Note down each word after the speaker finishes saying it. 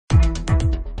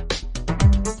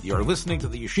You're listening to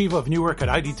the Yeshiva of Newark at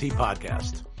IDT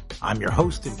podcast. I'm your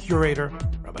host and curator,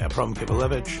 Rabbi Abram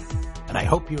Kibalevich, and I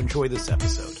hope you enjoy this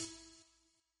episode.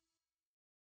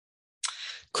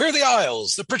 Clear the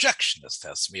aisles, the projectionist,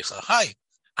 Micha. Hi,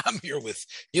 I'm here with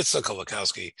Yitzhak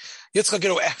Kolakowski. Yitzhak,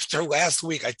 after last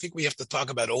week, I think we have to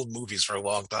talk about old movies for a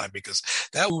long time because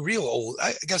that was real old.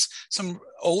 I guess some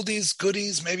oldies,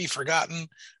 goodies, maybe forgotten.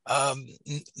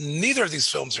 Neither of these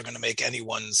films are going to make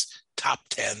anyone's top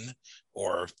 10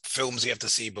 or films you have to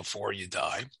see before you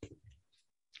die.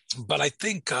 But I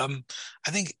think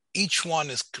each one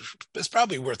is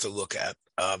probably worth a look at.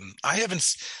 I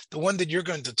haven't, the one that you're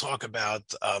going to talk about,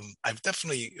 I've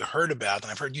definitely heard about,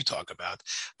 and I've heard you talk about,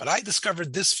 but I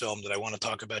discovered this film that I want to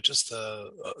talk about just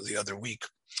the other week.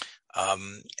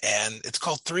 And it's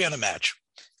called Three on a Match.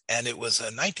 And it was a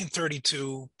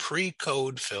 1932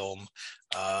 pre-code film,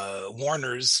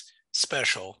 Warner's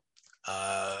special,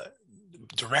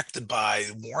 directed by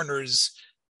Warner's,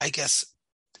 I guess,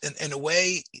 in a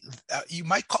way, you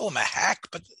might call him a hack,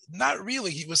 but not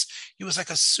really. He was like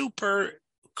a super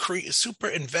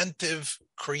inventive,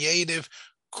 creative,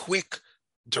 quick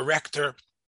director.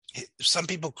 Some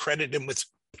people credit him with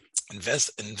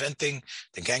inventing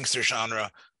the gangster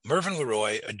genre. Mervyn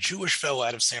LeRoy, a Jewish fellow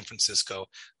out of San Francisco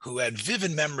who had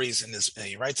vivid memories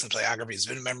he writes in biographies,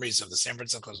 vivid memories of the San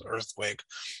Francisco earthquake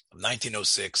of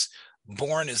 1906.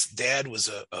 Born, his dad was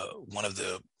one of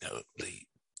the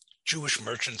Jewish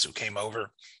merchants who came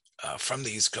over from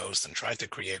the East Coast and tried to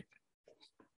create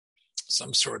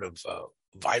some sort of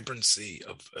vibrancy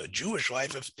of Jewish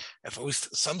life, if at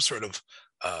least some sort of,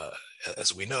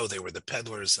 as we know, they were the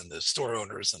peddlers and the store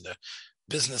owners and the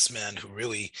businessmen who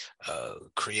really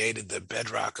created the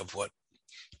bedrock of what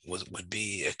would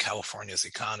be California's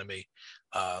economy.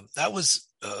 That was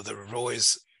the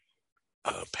Roy's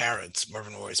parents,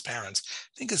 Mervyn LeRoy's parents.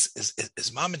 I think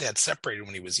his mom and dad separated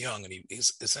when he was young, and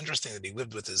it's interesting that he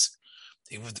lived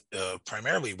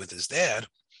primarily with his dad,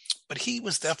 but he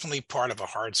was definitely part of a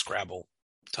hardscrabble,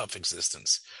 tough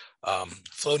existence.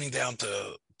 Floating down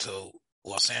to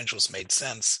Los Angeles made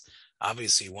sense,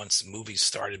 obviously, once movies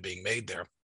started being made there.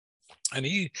 And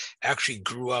he actually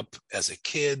grew up as a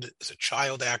kid, as a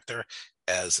child actor,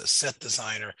 as a set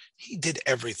designer. He did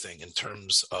everything in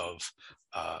terms of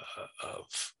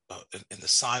in the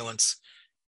silence,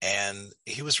 and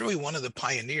he was really one of the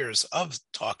pioneers of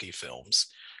talkie films.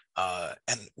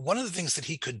 And one of the things that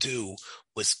he could do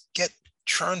was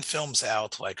churn films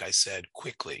out, like I said,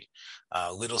 quickly.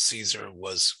 Little Caesar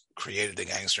was created a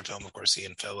gangster film, of course, he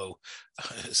and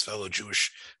his fellow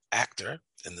Jewish actor,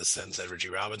 in the sense, Edward G.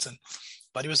 Robinson,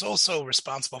 but he was also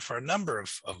responsible for a number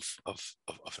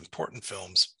of important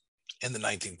films in the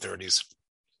 1930s.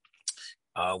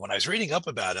 When I was reading up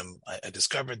about him, I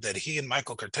discovered that he and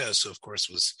Michael Curtiz, who of course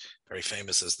was very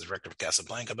famous as the director of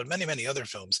Casablanca, but many, many other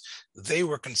films, they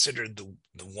were considered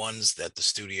the ones that the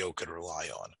studio could rely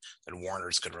on, that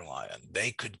Warner's could rely on.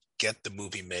 They could get the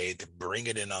movie made, bring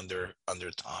it in under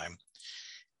time.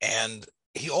 And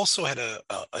he also had a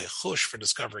hush for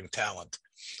discovering talent.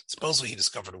 Supposedly he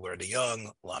discovered Ware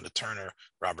DeYoung, Lana Turner,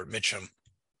 Robert Mitchum.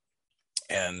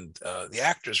 And the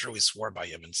actors really swore by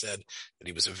him and said that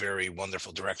he was a very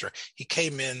wonderful director. He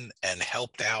came in and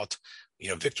helped out,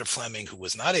 Victor Fleming, who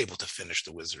was not able to finish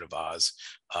The Wizard of Oz.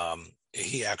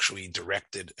 He actually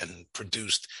directed and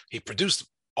produced. He produced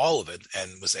all of it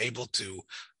and was able to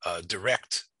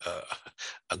direct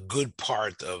a good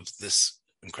part of this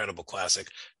incredible classic.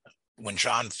 When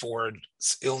John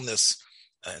Ford's illness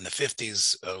in the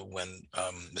 50s, when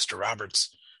Mr.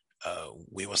 Roberts,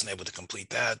 we wasn't able to complete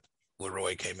that,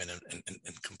 LeRoy came in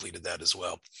and completed that as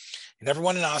well. He never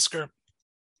won an Oscar.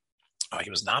 He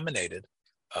was nominated,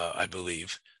 I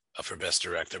believe, for Best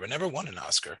Director, but never won an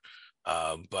Oscar.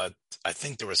 But I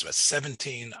think there was about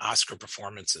 17 Oscar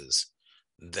performances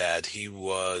that he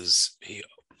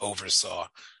oversaw.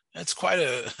 It's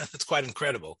quite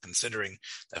incredible, considering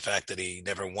the fact that he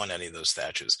never won any of those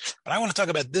statues. But I want to talk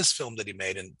about this film that he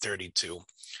made in 1932,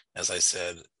 as I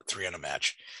said, Three on a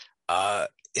Match.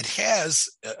 It has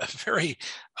a very,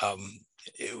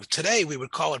 today we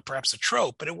would call it perhaps a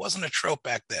trope, but it wasn't a trope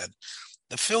back then.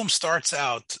 The film starts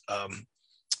out and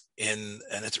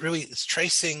it's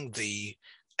tracing the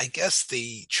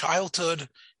childhood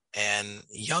and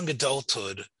young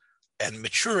adulthood and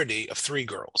maturity of three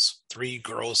girls,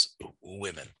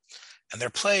 women. And they're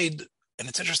played, and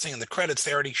it's interesting, in the credits,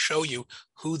 they already show you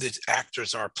who the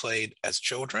actors are played as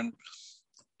children,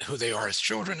 who they are as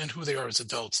children, and who they are as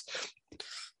adults.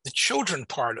 The children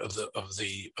part of the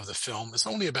film is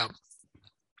only about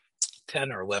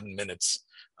 10 or 11 minutes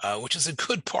which is a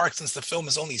good part since the film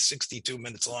is only 62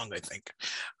 minutes long, I think.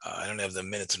 I don't have the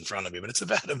minutes in front of me, but it's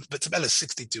about a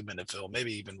 62-minute film,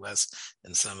 maybe even less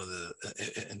in some of the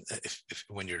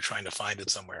when you're trying to find it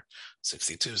somewhere,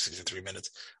 62, 63 minutes.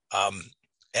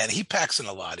 And he packs in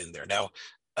a lot in there. Now,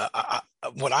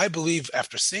 what I believe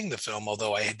after seeing the film,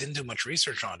 although I didn't do much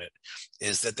research on it,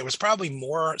 is that there was probably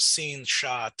more scenes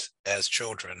shot as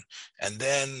children, and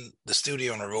then the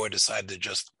studio and Roy decided to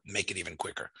just make it even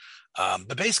quicker.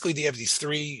 But basically, they have these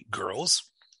three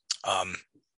girls.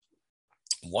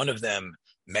 One of them,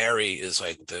 Mary, is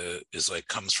like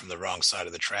comes from the wrong side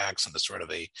of the tracks and is sort of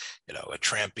a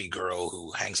trampy girl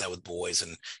who hangs out with boys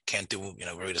and can't do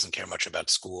really doesn't care much about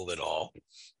school at all,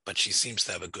 but she seems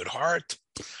to have a good heart.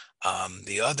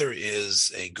 The other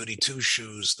is a goody two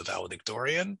shoes, the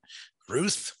valedictorian,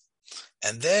 Ruth.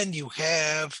 And then you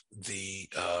have the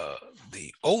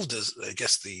oldest, I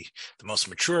guess the most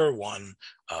mature one,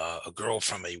 a girl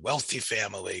from a wealthy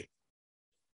family.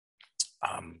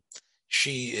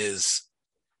 She is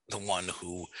the one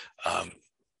who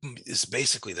is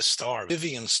basically the star of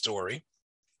Vivian's story.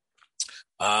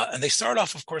 And they start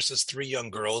off, of course, as three young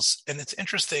girls. And it's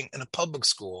interesting, in a public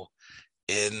school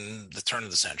in the turn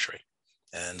of the century,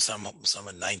 and some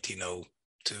in 1902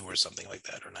 or something like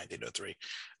that, or 1903.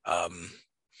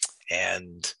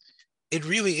 And it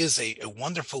really is a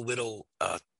wonderful little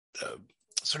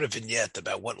sort of vignette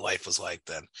about what life was like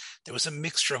then. There was a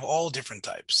mixture of all different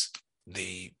types: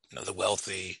 the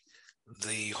wealthy,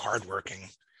 the hardworking,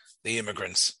 the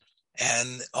immigrants.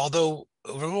 And although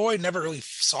Roy never really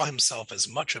saw himself as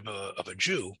much of a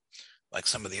Jew, like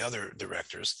some of the other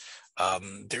directors,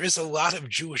 there is a lot of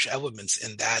Jewish elements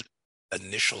in that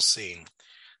initial scene.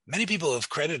 Many people have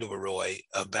credited Roy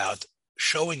about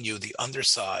showing you the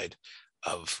underside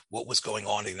of what was going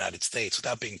on in the United States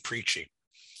without being preachy.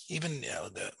 Even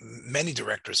many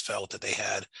directors felt that they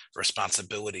had a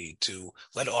responsibility to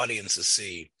let audiences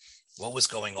see what was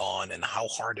going on and how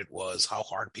hard it was, how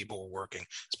hard people were working,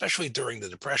 especially during the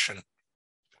Depression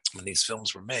when these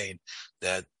films were made,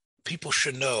 that people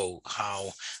should know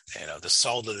how, the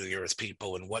salt of the earth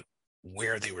people and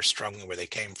where they were struggling, where they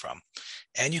came from.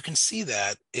 And you can see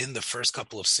that in the first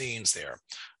couple of scenes there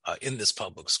in this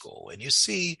public school. And you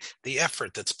see the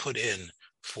effort that's put in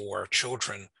for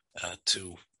children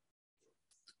to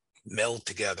meld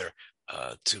together,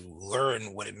 to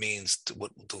learn what it means, to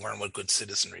learn what good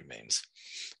citizenry means.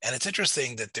 And it's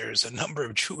interesting that there's a number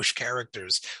of Jewish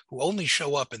characters who only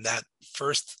show up in that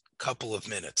first couple of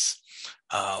minutes,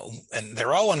 and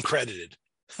they're all uncredited.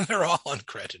 They're all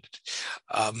uncredited.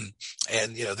 And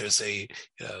there's a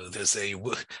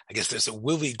I guess there's a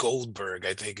Willie Goldberg,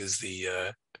 I think is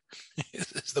the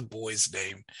is the boy's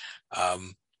name.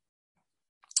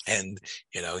 And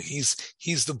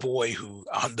he's the boy who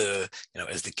on the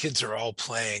as the kids are all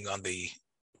playing on the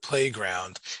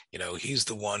playground, he's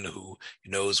the one who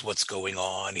knows what's going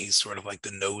on. He's sort of like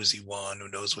the nosy one who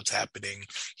knows what's happening.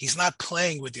 He's not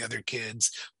playing with the other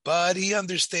kids, but he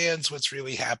understands what's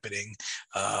really happening.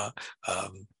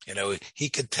 He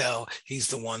could tell. He's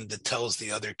the one that tells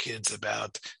the other kids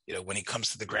about, when he comes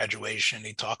to the graduation,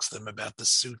 he talks to them about the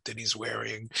suit that he's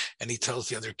wearing, and he tells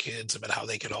the other kids about how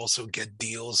they could also get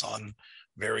deals on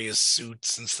various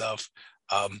suits and stuff.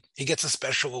 He gets a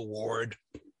special award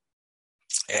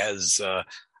as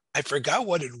I forgot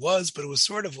what it was, but it was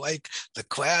sort of like the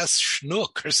class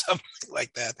schnook or something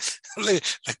like that.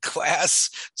 the class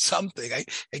something.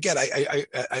 I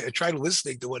tried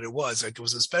listening to what it was. Like it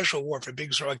was a special award for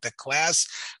being sort of like the class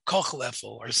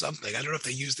Kochleffel or something. I don't know if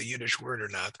they used the Yiddish word or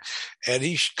not. And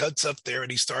he cuts up there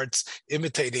and he starts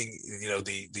imitating,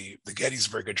 the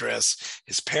Gettysburg Address.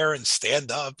 His parents stand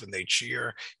up and they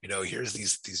cheer. Here's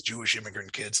these Jewish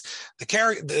immigrant kids.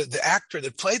 The actor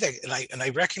that played that, and I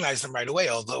recognized him right away,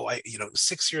 although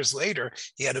 6 years later,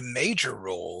 he had a major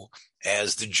role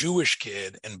as the Jewish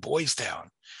kid in Boys Town.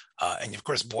 And of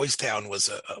course, Boys Town was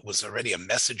already a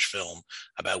message film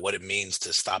about what it means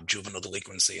to stop juvenile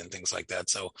delinquency and things like that.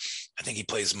 So I think he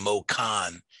plays Mo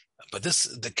Khan. But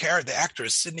the actor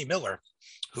is Sidney Miller,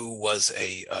 who was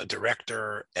a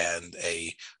director and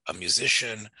a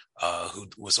musician who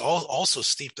was also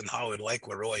steeped in Hollywood like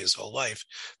Leroy his whole life.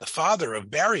 The father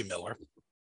of Barry Miller,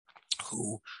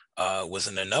 who was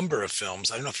in a number of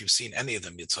films. I don't know if you've seen any of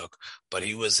them, Yitzhak, but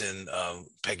he was in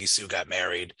Peggy Sue Got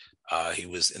Married. He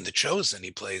was in The Chosen.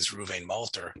 He plays Ruvain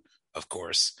Malter, of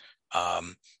course.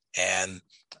 And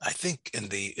I think in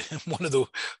one of the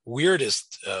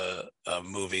weirdest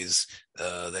movies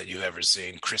that you've ever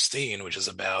seen, Christine, which is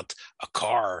about a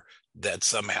car that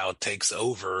somehow takes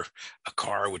over, a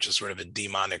car which is sort of a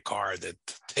demonic car that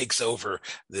takes over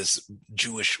this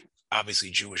Jewish obviously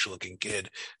Jewish looking kid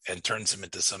and turns him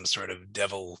into some sort of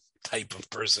devil type of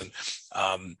person.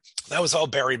 That was all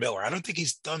Barry Miller. I don't think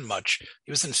he's done much.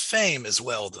 He was in Fame as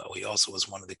well, though. He also was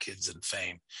one of the kids in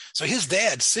Fame. So his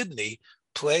dad, Sidney,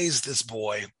 plays this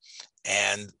boy,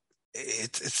 and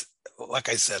it's like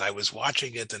I said, I was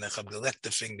watching it and I let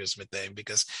the fingers with them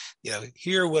because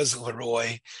here was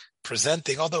Leroy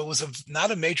presenting, although it was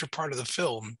not a major part of the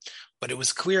film, but it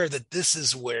was clear that this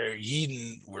is where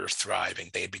Yidden were thriving.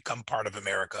 They had become part of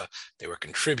America. They were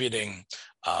contributing,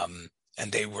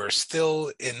 and they were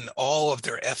still in all of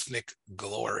their ethnic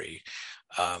glory.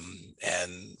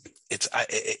 And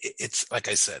it's like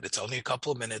I said, it's only a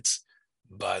couple of minutes,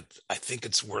 but I think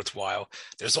it's worthwhile.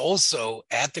 There's also,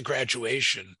 at the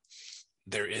graduation,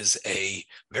 there is a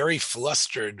very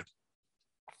flustered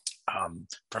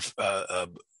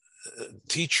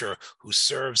teacher who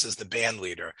serves as the band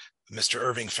leader, Mr.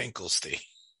 Irving Finkelstein.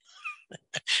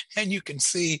 And you can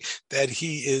see that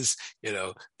he is, in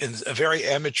a very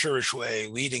amateurish way,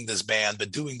 leading this band,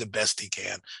 but doing the best he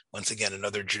can. Once again,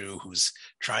 another Jew who's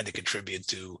trying to contribute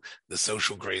to the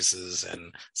social graces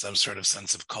and some sort of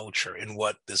sense of culture in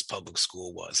what this public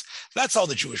school was. That's all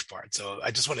the Jewish part. So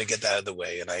I just want to get that out of the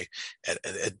way. And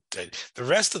the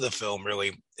rest of the film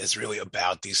is really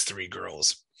about these three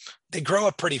girls. They grow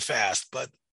up pretty fast, but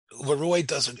Leroy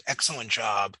does an excellent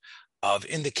job of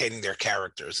indicating their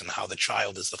characters and how the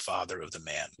child is the father of the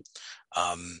man.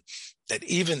 That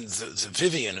even the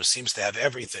Vivian, who seems to have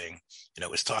everything,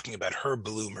 is talking about her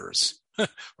bloomers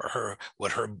or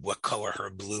what color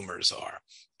her bloomers are,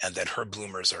 and that her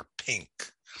bloomers are pink,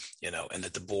 and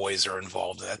that the boys are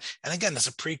involved in that. And again, as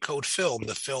a pre-code film,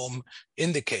 the film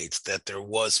indicates that there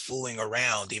was fooling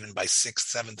around even by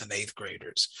 6th, 7th, and 8th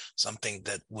graders, something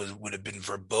that would have been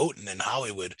verboten in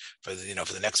Hollywood for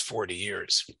the next 40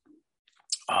 years.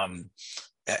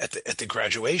 At the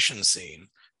graduation scene,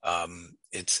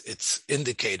 it's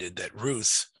indicated that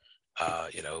Ruth,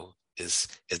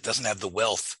 it doesn't have the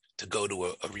wealth to go to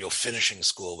a real finishing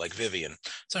school like Vivian,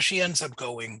 so she ends up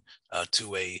going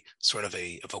to a sort of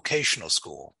a vocational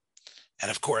school,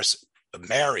 and of course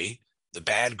Mary, the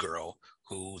bad girl,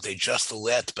 who they just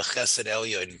let B'Chesed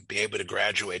Elyon be able to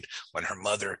graduate when her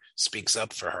mother speaks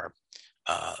up for her.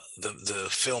 The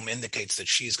film indicates that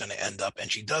she's going to end up, and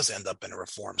she does end up in a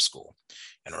reform school,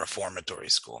 in a reformatory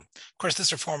school. Of course,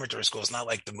 this reformatory school is not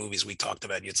like the movies we talked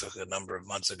about a number of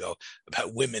months ago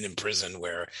about women in prison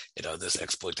where, this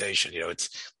exploitation, it's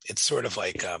sort of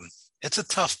like, it's a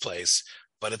tough place,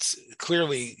 but it's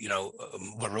clearly,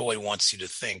 Leroy wants you to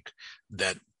think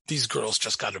that these girls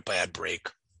just got a bad break.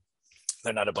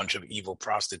 They're not a bunch of evil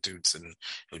prostitutes and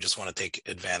who just want to take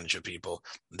advantage of people.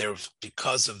 They're,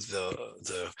 because of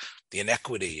the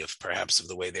inequity of perhaps of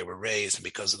the way they were raised and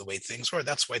because of the way things were,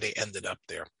 that's why they ended up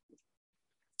there.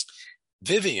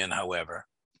 Vivian, however,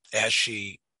 as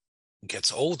she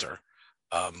gets older,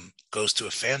 goes to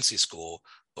a fancy school,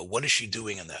 but what is she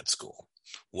doing in that school?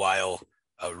 While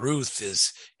Ruth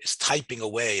is typing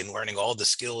away and learning all the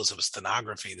skills of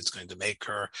stenography that's going to make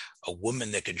her a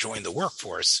woman that could join the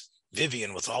workforce,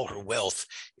 Vivian, with all her wealth,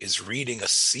 is reading a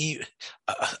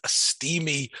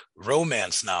steamy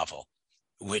romance novel,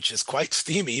 which is quite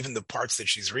steamy, even the parts that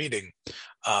she's reading.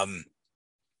 And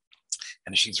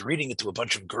she's reading it to a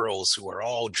bunch of girls who are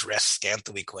all dressed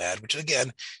scantily clad, which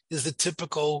again is the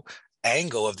typical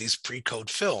angle of these pre-code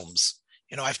films.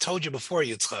 I've told you before,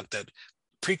 Yitzchak, that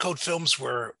pre-code films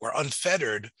were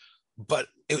unfettered, but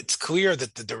it's clear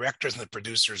that the directors and the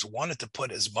producers wanted to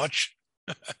put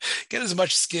get as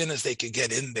much skin as they could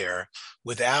get in there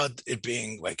without it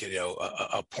being like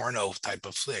a porno type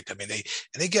of flick. I mean,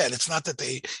 and again, it's not that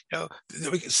they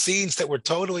scenes that were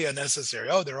totally unnecessary.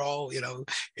 Oh, they're all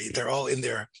in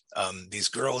their these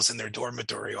girls in their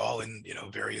dormitory, all in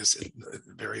various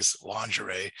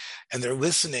lingerie, and they're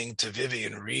listening to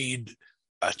Vivian read.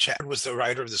 Chad was the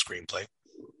writer of the screenplay.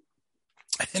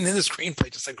 And in the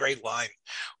screenplay, just a great line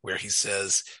where she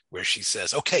says,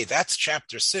 okay, that's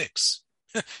chapter 6.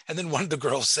 And then one of the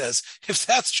girls says, if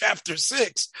that's chapter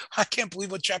 6, I can't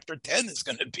believe what chapter 10 is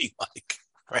going to be like.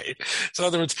 Right. So in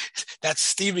other words, that's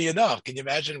steamy enough. Can you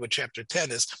imagine what chapter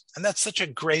 10 is? And that's such a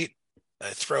great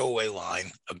throwaway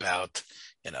line about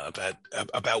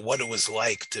what it was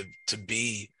like to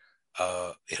be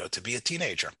a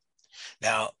teenager.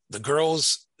 Now,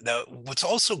 what's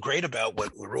also great about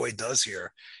what Leroy does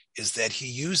here is that he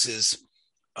uses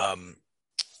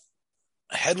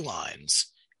headlines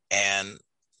and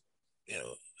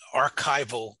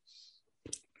archival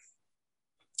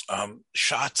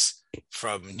shots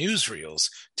from newsreels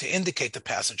to indicate the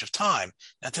passage of time.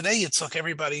 Now today it's like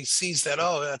everybody sees that,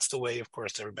 oh, that's the way, of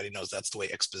course, everybody knows that's the way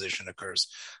exposition occurs.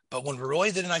 But when Roy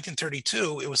did in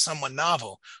 1932, it was somewhat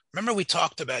novel. Remember we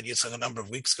talked about, a number of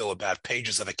weeks ago, about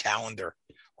pages of a calendar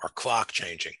or clock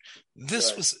changing.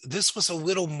 This was a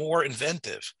little more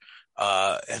inventive.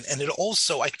 And it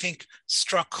also, I think,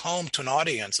 struck home to an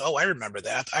audience. Oh, I remember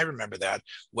that.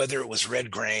 Whether it was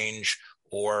Red Grange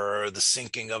or the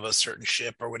sinking of a certain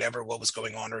ship or whatever, what was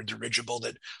going on, or a dirigible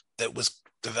that was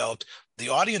developed. The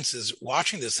audiences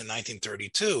watching this in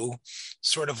 1932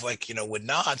 sort of like, would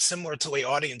nod, similar to the way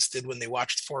audience did when they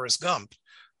watched Forrest Gump,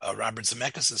 Robert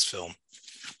Zemeckis' film.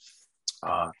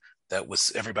 That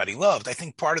was everybody loved. I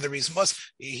think part of the reason was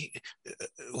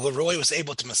Leroy was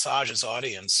able to massage his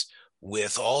audience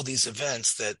with all these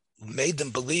events that made them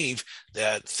believe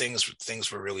that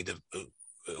things were really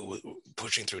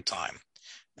pushing through time.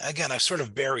 Again, I've sort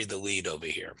of buried the lead over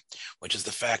here, which is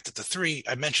the fact that the three,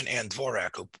 I mentioned Ann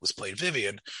Dvorak, who was played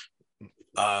Vivian,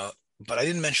 but I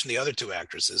didn't mention the other two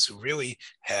actresses who really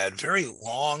had very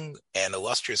long and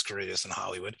illustrious careers in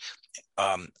Hollywood.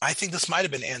 I think this might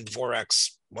have been Ann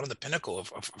Dvorak's one of the pinnacle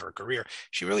of her career.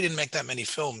 She really didn't make that many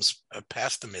films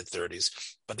past the mid-30s,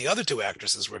 but the other two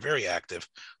actresses were very active,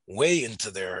 way into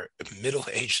their middle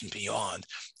age and beyond,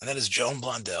 and that is Joan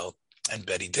Blondell and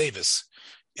Bette Davis.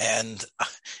 And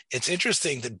it's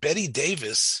interesting that Bette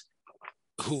Davis,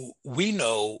 who we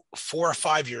know 4 or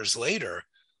 5 years later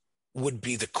would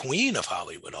be the queen of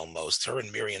Hollywood almost, her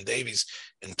and Miriam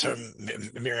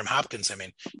Hopkins,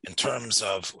 in terms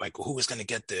of like who was going to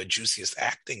get the juiciest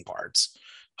acting parts.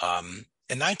 In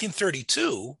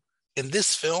 1932, in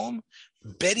this film,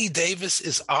 Bette Davis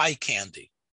is eye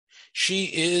candy. She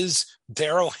is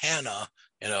Daryl Hannah,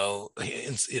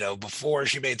 before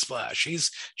she made Splash.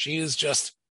 She is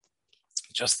just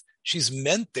she's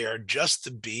meant there just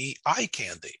to be eye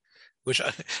candy. Which,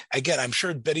 again, I'm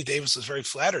sure Bette Davis was very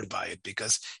flattered by it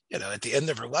because, at the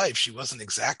end of her life, she wasn't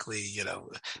exactly,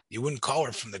 you wouldn't call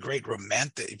her from the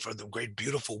great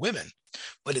beautiful women.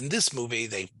 But in this movie,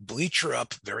 they bleach her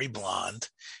up very blonde,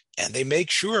 and they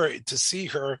make sure to see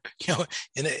her,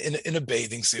 in a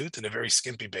bathing suit, in a very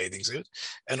skimpy bathing suit,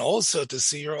 and also to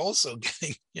see her also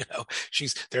getting,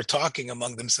 they're talking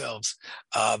among themselves.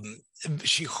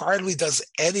 She hardly does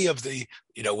any of the,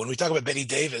 when we talk about Bette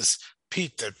Davis,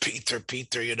 Peter,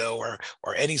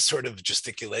 or any sort of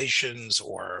gesticulations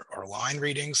or line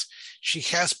readings. She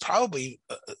has probably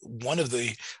one of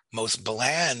the most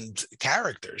bland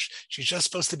characters. She's just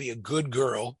supposed to be a good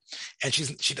girl, and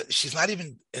she's not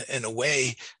even in a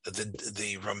way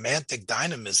the romantic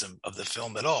dynamism of the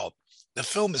film at all. The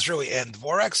film is really Ann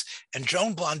Dvorak's, and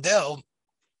Joan Blondell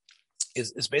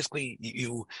is basically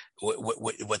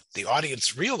what the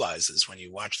audience realizes when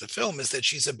you watch the film is that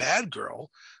she's a bad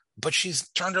girl. But she's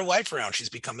turned her life around. She's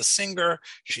become a singer.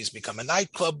 She's become a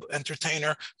nightclub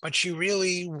entertainer, but she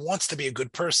really wants to be a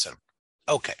good person.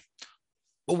 Okay.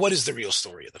 Well, what is the real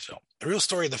story of the film? The real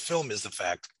story of the film is the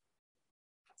fact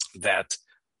that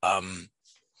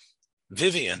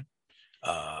Vivian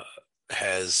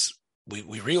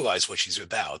we realize what she's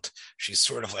about. She's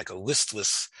sort of like a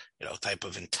listless, type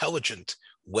of intelligent,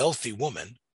 wealthy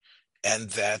woman, and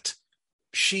that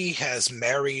she has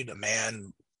married a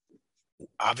man,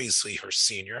 obviously her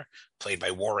senior, played by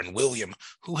Warren William,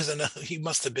 who he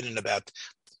must have been in about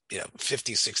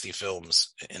 50, 60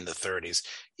 films in the 30s,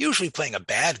 usually playing a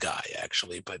bad guy,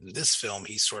 actually. But in this film,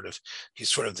 he's sort of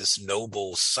this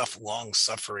noble,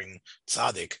 long-suffering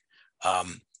tzaddik.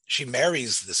 She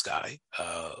marries this guy,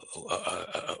 a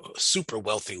super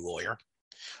wealthy lawyer.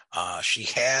 She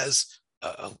has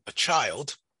a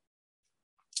child.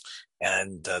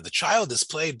 And the child is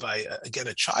played by, again,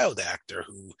 a child actor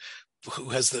who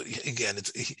has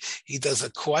he does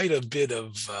quite a bit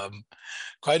of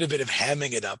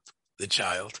hamming it up, the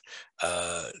child,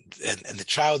 and the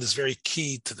child is very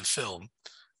key to the film.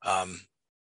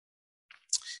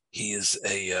 He is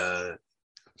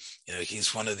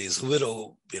he's one of these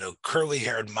little,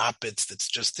 curly-haired moppets that's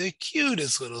just the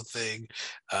cutest little thing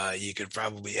you could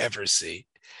probably ever see.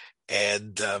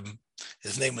 And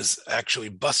his name was actually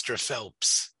Buster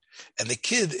Phelps. And the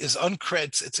kid is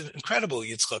uncredited. It's incredible,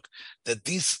 Yitzchak, that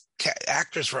these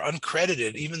actors were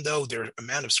uncredited, even though their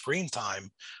amount of screen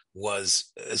time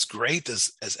was as great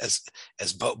as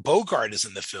Bogart is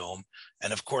in the film.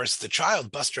 And of course, the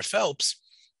child, Buster Phelps,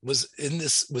 was in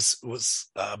this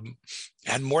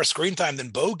had more screen time than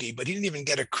Bogey, but he didn't even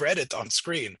get a credit on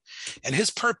screen. And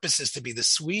his purpose is to be the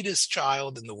sweetest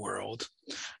child in the world,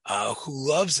 who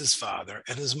loves his father,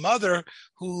 and his mother,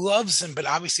 who loves him but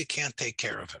obviously can't take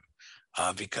care of him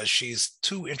because she's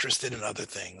too interested in other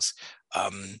things.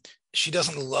 she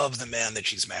doesn't love the man that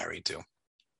she's married to.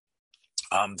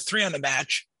 300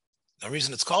 match. The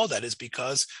reason it's called that is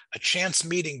because a chance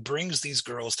meeting brings these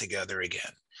girls together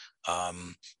again.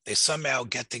 They somehow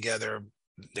get together.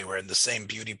 They were in the same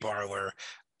beauty parlor,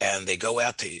 and they go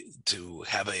out to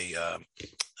have a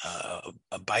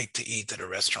bite to eat at a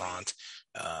restaurant.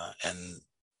 And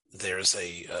there's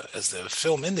as the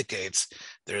film indicates,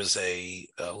 there's a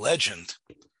legend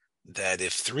that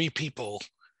if three people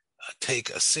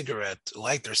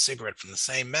light their cigarette from the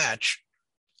same match,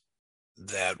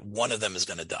 that one of them is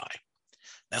going to die.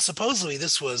 Now, supposedly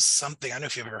this was something, I don't know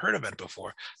if you've ever heard of it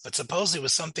before, but supposedly it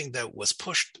was something that was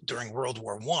pushed during World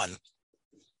War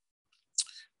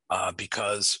I,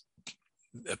 because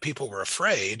people were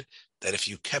afraid that if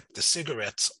you kept the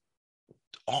cigarettes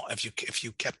on, if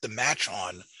you kept the match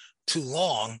on too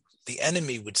long, the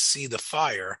enemy would see the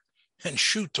fire and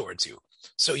shoot towards you.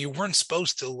 So you weren't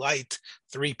supposed to light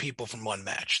three people from one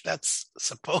match. That's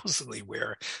supposedly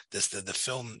where the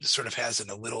film sort of has in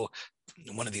a little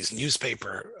one of these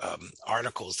newspaper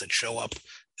articles that show up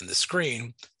in the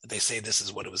screen. They say this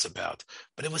is what it was about.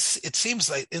 But it seems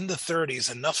like in the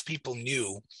 30s, enough people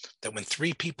knew that when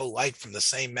three people light from the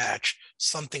same match,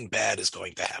 something bad is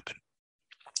going to happen.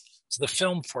 So the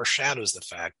film foreshadows the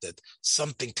fact that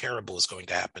something terrible is going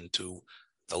to happen to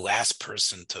the last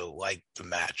person to light the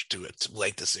match, to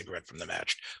light the cigarette from the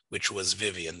match, which was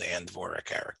Vivian, the Ann Dvorak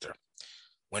character.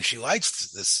 When she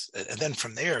lights this, and then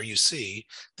from there you see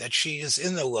that she is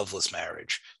in a loveless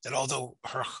marriage, that although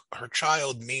her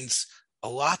child means a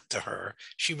lot to her,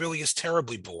 she really is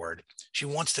terribly bored. She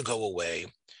wants to go away.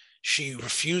 She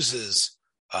refuses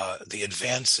the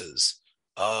advances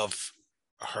of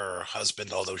her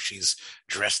husband, although she's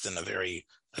dressed in a very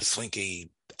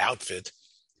slinky outfit.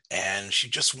 And she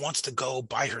just wants to go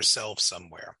by herself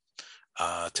somewhere,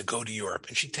 to go to Europe.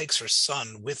 And she takes her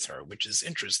son with her, which is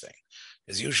interesting,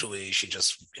 because usually she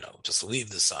just leave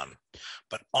the son.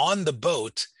 But on the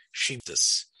boat,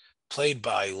 this played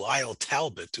by Lyle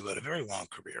Talbot, who had a very long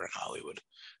career in Hollywood.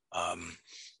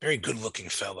 Very good-looking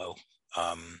fellow,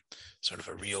 sort of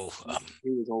a real. He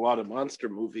was in a lot of monster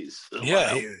movies.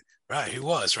 Yeah, he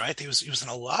was right. He was in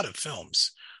a lot of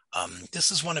films.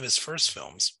 This is one of his first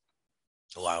films,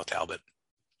 Lyle Talbot.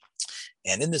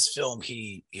 And in this film,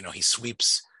 he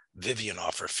sweeps Vivian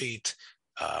off her feet,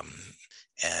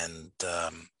 and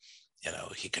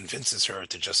he convinces her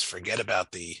to just forget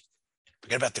about the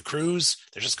cruise.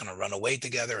 They're just going to run away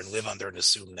together and live under an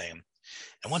assumed name.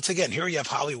 And once again, here you have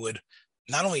Hollywood.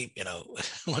 Not only,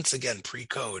 once again,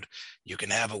 pre-code, you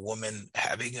can have a woman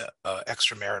having a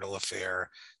extramarital affair,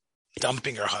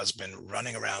 dumping her husband,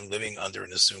 running around living under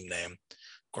an assumed name.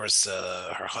 Of course,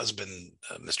 her husband,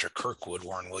 Mr. Kirkwood,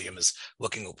 Warren Williams, is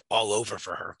looking all over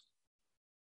for her.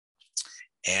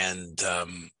 And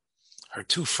her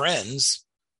two friends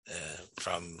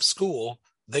from school,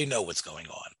 they know what's going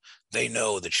on. They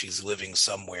know that she's living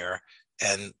somewhere,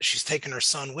 and she's taken her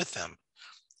son with them.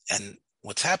 And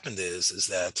what's happened is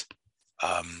that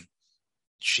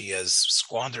she has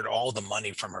squandered all the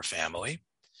money from her family.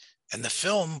 And the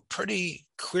film pretty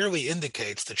clearly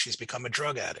indicates that she's become a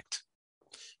drug addict.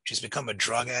 She's become a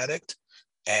drug addict,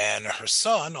 and her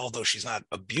son, although she's not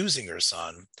abusing her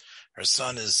son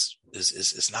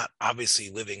is not obviously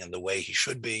living in the way he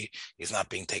should be. He's not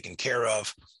being taken care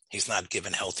of. He's not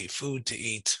given healthy food to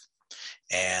eat.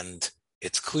 And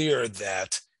it's clear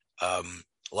that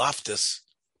Loftus,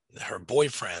 her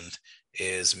boyfriend,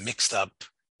 is mixed up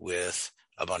with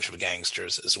a bunch of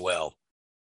gangsters as well,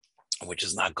 which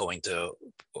is not going to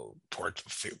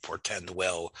portend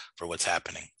well for what's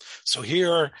happening. So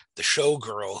here, the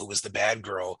showgirl, who is the bad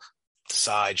girl,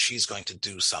 decides she's going to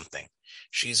do something.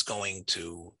 She's going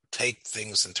to take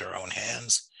things into her own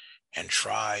hands and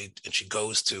she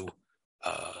goes to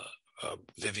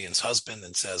Vivian's husband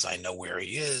and says, I know where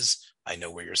he is. I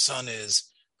know where your son is.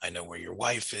 I know where your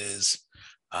wife is.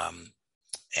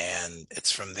 And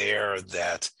it's from there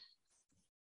that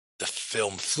the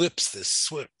film flips the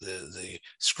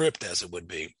script, as it would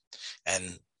be,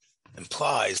 and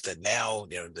implies that now,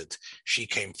 that she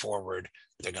came forward,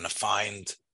 they're going to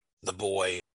find the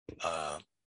boy,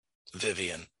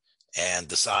 Vivian, and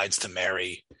decides to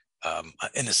marry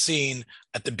in a scene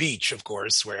at the beach, of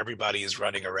course, where everybody is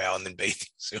running around in bathing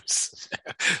suits.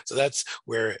 So that's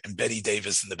where, and Betty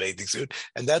Davis in the bathing suit,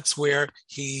 and that's where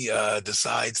he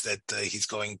decides that he's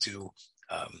going to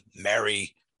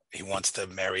marry. He wants to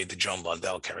marry the Joan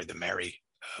Blondell character, marry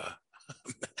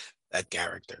that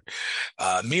character.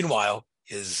 Meanwhile,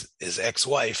 his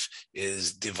ex-wife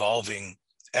is devolving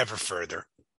ever further.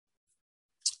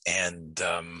 And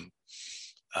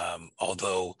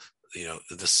although,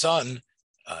 the son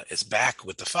is back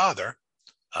with the father,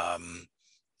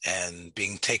 and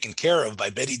being taken care of by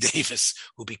Betty Davis,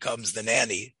 who becomes the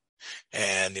nanny.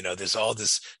 And, there's all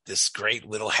this great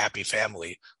little happy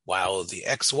family, while the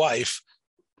ex-wife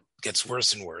gets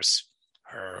worse and worse.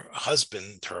 Her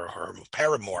husband, her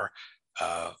paramour,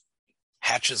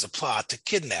 hatches a plot to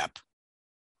kidnap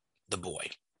the boy.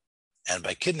 And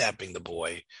by kidnapping the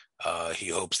boy, he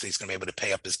hopes that he's going to be able to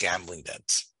pay up his gambling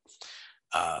debts.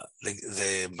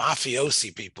 The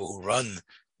mafiosi people who run,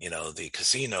 the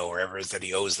casino, wherever it is that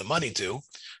he owes the money to,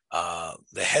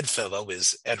 the head fellow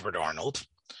is Edward Arnold.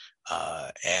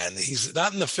 And he's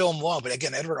not in the film long, but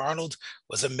again, Edward Arnold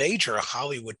was a major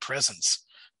Hollywood presence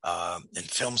in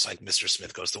films like Mr.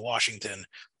 Smith Goes to Washington,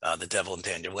 The Devil and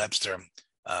Daniel Webster,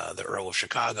 The Earl of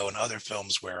Chicago, and other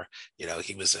films where,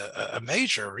 he was a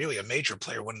major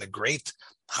player, one of the great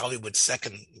Hollywood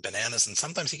second bananas. And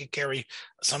sometimes he could carry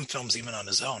some films even on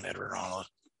his own, Edward Arnold.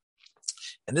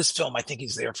 In this film, I think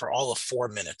he's there for all of 4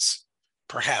 minutes,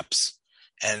 perhaps.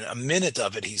 And a minute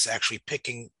of it, he's actually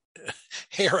picking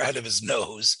hair out of his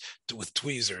nose with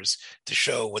tweezers to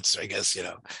show what's, I guess,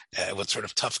 what sort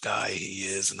of tough guy he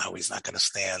is, and how he's not going to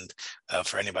stand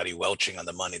for anybody welching on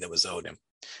the money that was owed him.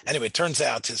 Anyway, it turns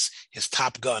out his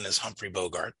top gun is Humphrey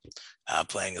Bogart,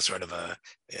 playing a sort of a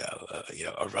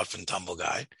rough and tumble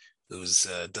guy who's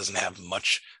doesn't have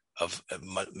much of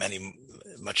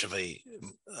a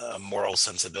moral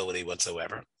sensibility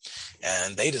whatsoever.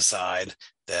 And they decide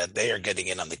that they are getting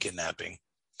in on the kidnapping.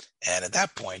 And at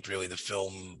that point, really, the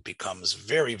film becomes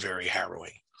very, very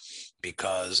harrowing,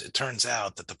 because it turns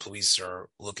out that the police are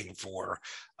looking for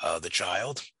the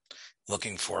child,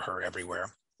 looking for her everywhere.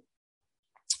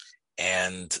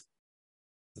 And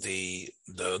the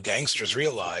gangsters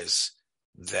realize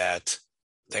that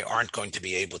they aren't going to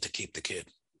be able to keep the kid.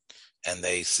 And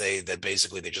they say that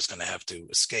basically they're just going to have to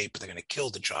escape. They're going to kill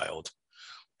the child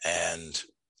and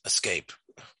escape.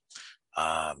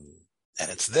 And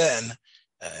it's then,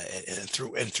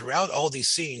 and throughout all these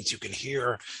scenes, you can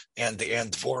hear the Ann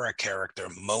Dvorak character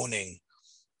moaning,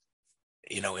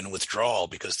 in withdrawal,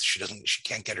 because she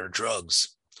can't get her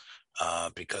drugs,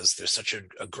 because there's such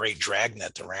a great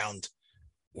dragnet around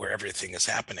where everything is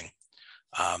happening.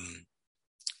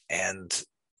 And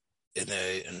in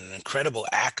an incredible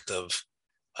act of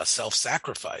a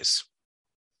self-sacrifice,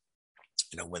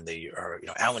 when they are,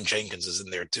 Alan Jenkins is in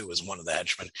there too as one of the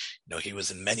henchmen. He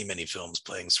was in many, many films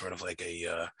playing sort of like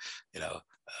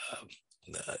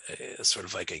sort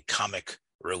of like a comic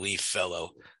relief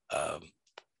fellow.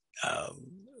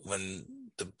 When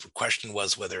the question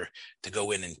was whether to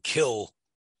go in and kill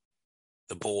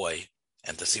the boy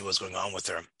and to see what's going on with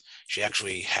her, she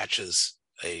actually hatches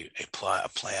a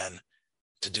plan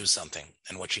to do something.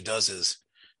 And what she does is,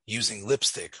 using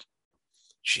lipstick,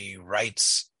 she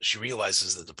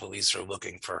realizes that the police are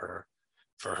looking for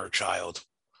her child.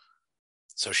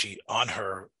 So she, on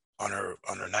her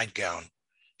nightgown,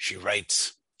 she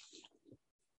writes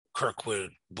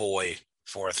Kirkwood boy,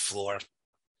 4th floor.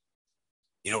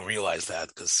 You don't realize that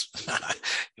because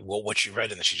what she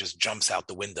read, and then she just jumps out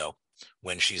the window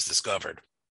when she's discovered,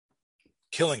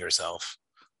 killing herself,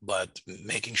 but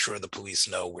making sure the police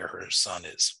know where her son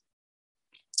is.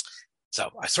 So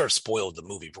I sort of spoiled the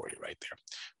movie for you right there.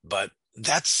 But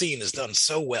that scene is done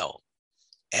so well,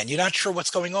 and you're not sure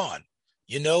what's going on.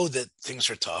 You know that things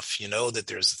are tough. You know that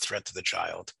there's a threat to the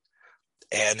child.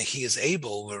 And he is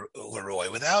able,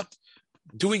 Leroy, without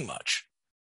doing much,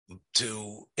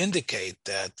 to indicate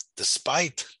that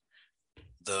despite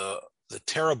the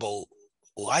terrible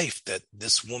life that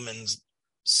this woman's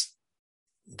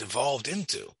devolved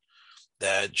into,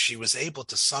 that she was able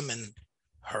to summon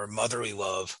her motherly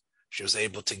love. She was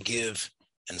able to give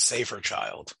and save her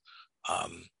child.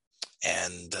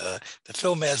 And the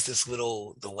film has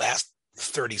the last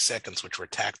 30 seconds, which were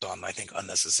tacked on, I think,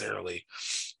 unnecessarily,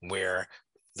 where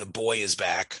the boy is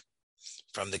back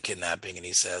from the kidnapping and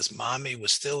he says, "Mommy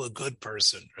was still a good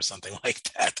person," or something like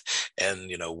that.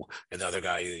 And, another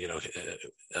guy,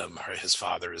 his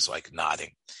father is like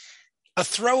nodding. A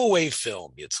throwaway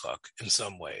film, Yitzchak, in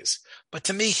some ways. But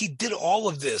to me, he did all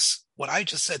of this. What I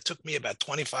just said took me about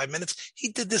 25 minutes.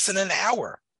 He did this in an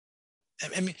hour.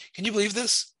 I mean, can you believe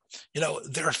this?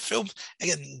 There are films,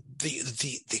 again,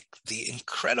 the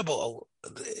incredible,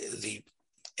 the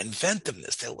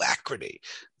inventiveness, the alacrity,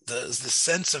 the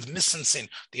sense of mise-en-scène,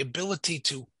 the ability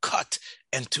to cut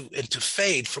and to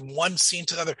fade from one scene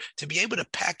to another, to be able to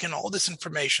pack in all this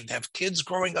information, to have kids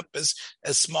growing up as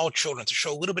small children, to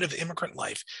show a little bit of immigrant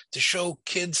life, to show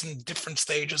kids in different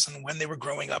stages and when they were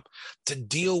growing up, to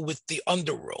deal with the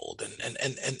underworld and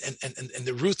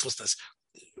the ruthlessness,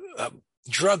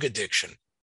 drug addiction,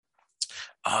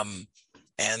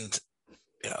 and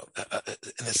in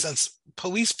a sense,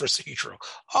 police procedural,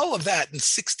 all of that in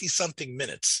 60 something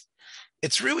minutes.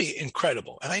 It's really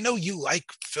incredible. And I know you like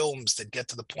films that get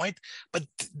to the point, but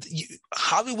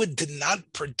Hollywood did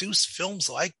not produce films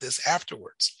like this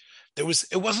afterwards. It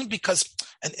wasn't because,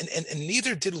 and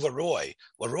neither did Leroy.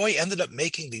 Leroy ended up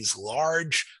making these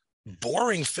large,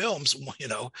 boring films.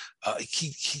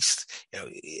 He's,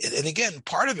 and again,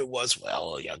 part of it was,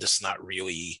 well, this is not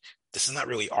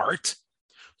really art.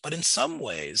 But in some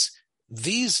ways,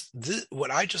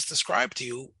 what I just described to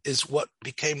you is what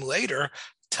became later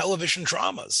television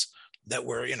dramas that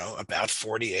were, about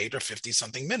 48 or 50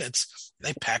 something minutes.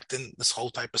 They packed in this whole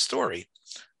type of story.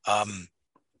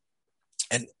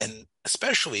 And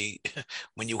especially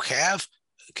when you have,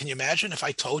 can you imagine if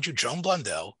I told you Joan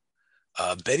Blundell,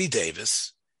 Bette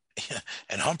Davis,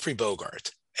 and Humphrey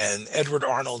Bogart, and Edward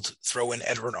Arnold, throw in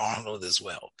Edward Arnold as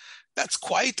well. That's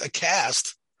quite a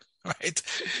cast, right?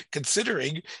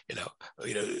 Considering,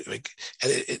 like,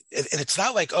 and it's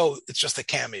not like, oh, it's just a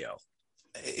cameo.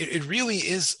 It really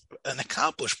is an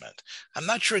accomplishment. I'm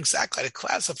not sure exactly how to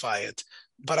classify it,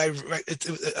 but it's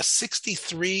a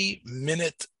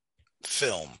 63-minute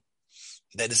film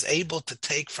that is able to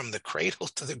take from the cradle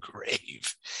to the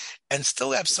grave and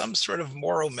still have some sort of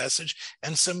moral message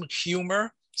and some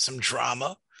humor, some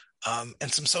drama,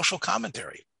 and some social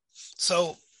commentary.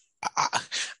 So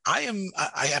I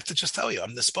have to just tell you,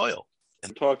 I'm the spoil.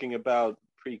 And talking about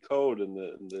pre-code and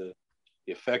the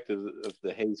effect of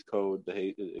the Hays Code,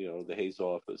 the Hays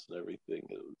Office and everything,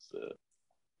 it was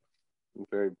a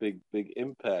very big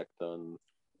impact on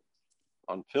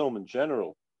film in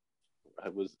general.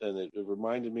 It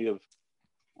reminded me of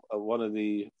one of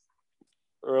the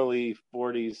early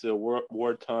 40s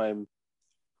wartime,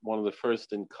 one of the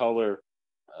first in color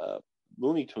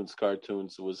Looney Tunes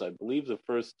cartoons. It was, I believe, the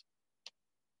first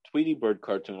Tweety Bird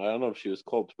cartoon. I don't know if she was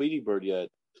called Tweety Bird yet,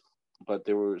 but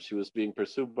she was being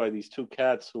pursued by these two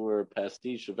cats who were a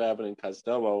pastiche of Abbott and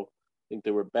Costello. I think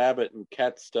they were Babbitt and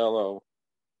Catstello.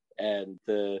 And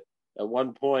at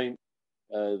one point,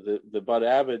 the Bud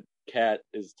Abbott cat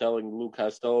is telling Lou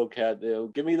Costello cat,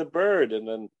 give me the bird. And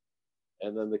then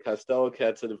the Costello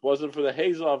cat said, if it wasn't for the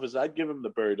Hays Office, I'd give him the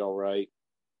bird, all right.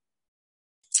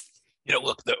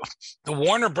 Look, the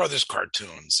Warner Brothers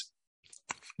cartoons,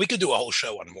 we could do a whole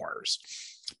show on Warner's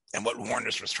and what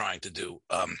Warner's was trying to do.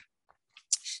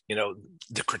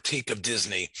 The critique of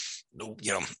Disney,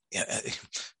 and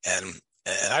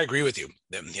I agree with you.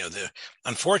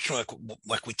 Unfortunately,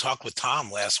 like we talked with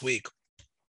Tom last week,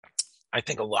 I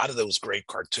think a lot of those great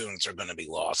cartoons are going to be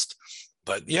lost.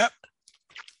 But yeah.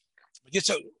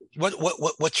 So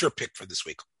what's your pick for this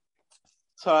week?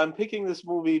 So I'm picking this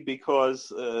movie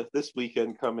because this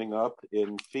weekend coming up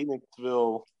in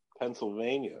Phoenixville,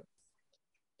 Pennsylvania,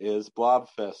 is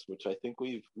Blobfest, which I think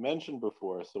we've mentioned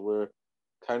before. So we're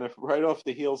kind of right off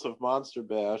the heels of Monster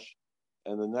Bash,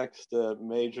 and the next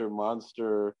major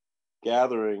monster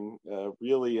gathering,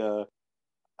 really a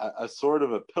sort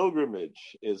of a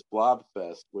pilgrimage, is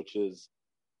Blobfest, which is,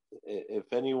 if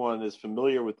anyone is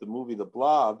familiar with the movie The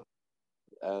Blob,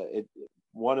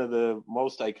 one of the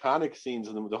most iconic scenes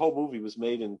in the whole movie was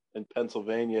made in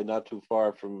Pennsylvania, not too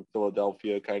far from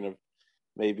Philadelphia, kind of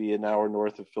maybe an hour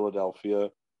north of Philadelphia.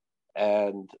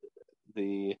 And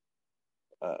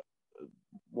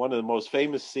one of the most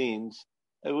famous scenes,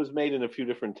 it was made in a few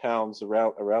different towns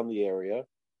around the area.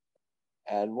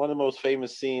 And one of the most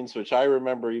famous scenes, which I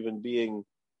remember even being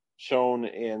shown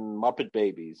in Muppet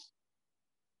Babies,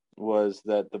 was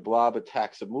that the Blob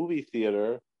attacks a movie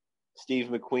theater. Steve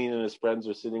McQueen and his friends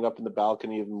are sitting up in the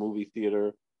balcony of the movie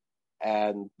theater,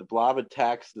 and the Blob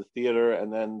attacks the theater,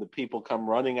 and then the people come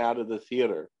running out of the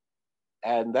theater.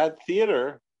 And that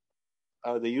theater,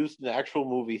 they used an actual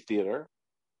movie theater,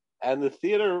 and the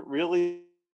theater really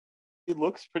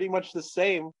looks pretty much the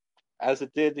same as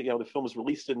it did. The film was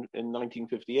released in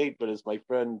 1958, but as my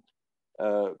friend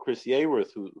Chris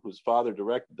Yeworth, whose father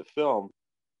directed the film,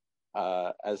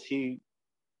 as he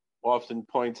often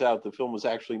points out, the film was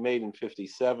actually made in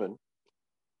 57.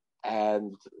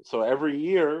 And so every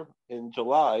year in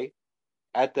July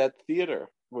at that theater,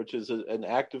 which is an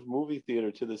active movie theater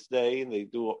to this day, and they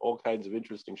do all kinds of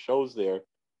interesting shows there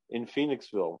in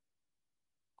Phoenixville,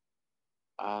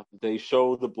 they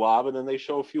show The Blob, and then they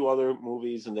show a few other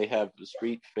movies, and they have the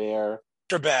street fair.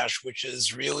 Bash, which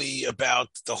is really about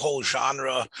the whole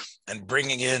genre and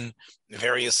bringing in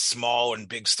various small and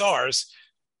big stars.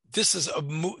 This is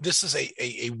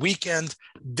a weekend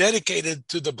dedicated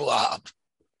to The Blob.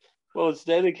 Well, it's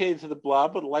dedicated to The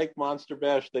Blob, but like Monster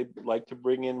Bash, they like to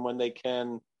bring in, when they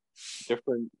can,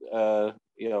 different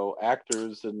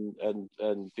actors and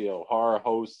horror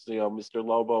hosts. Mr.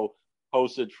 Lobo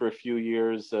hosted for a few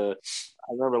years. I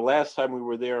remember last time we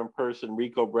were there in person,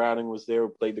 Rico Browning was there, who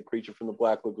played the creature from the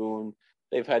Black Lagoon.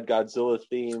 They've had Godzilla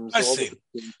themes. I see.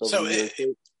 So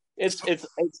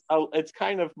it's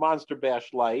kind of Monster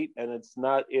Bash light, and it's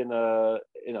not in a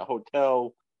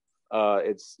hotel.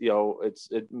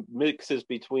 It mixes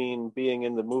between being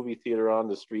in the movie theater on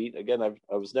the street. Again,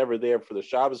 I was never there for the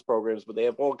Shabbos programs, but they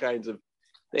have all kinds of.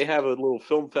 They have a little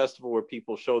film festival where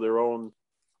people show their own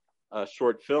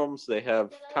short films. They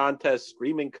have contests,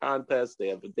 screaming contests. They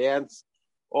have a dance,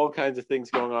 all kinds of things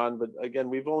going on. But again,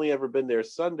 we've only ever been there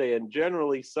Sunday, and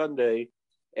generally Sunday,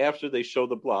 after they show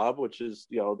The Blob, which is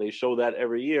they show that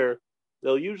every year,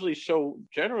 they'll usually show.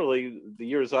 Generally, the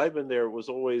years I've been there, it was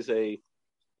always a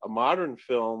modern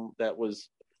film that was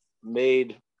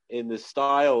made in the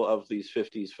style of these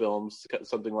 50s films,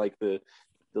 something like the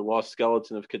Lost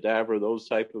Skeleton of Cadaver, those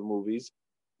type of movies.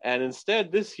 And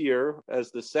instead, this year,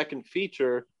 as the second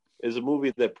feature, is a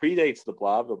movie that predates The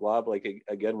Blob. The Blob, like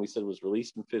again we said, was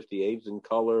released in 58 in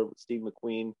color with Steve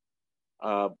McQueen.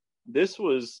 This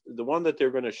was the one that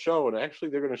they're going to show, and actually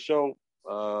they're going to show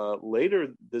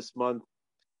later this month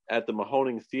at the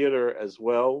Mahoning Theater as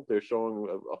well. They're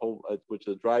showing which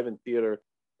is a drive-in theater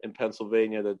in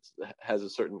Pennsylvania that has a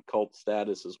certain cult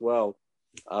status as well.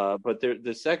 But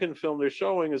the second film they're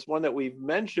showing is one that we've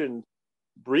mentioned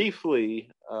briefly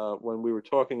when we were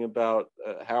talking about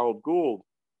Harold Gould.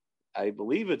 I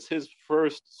believe it's his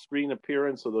first screen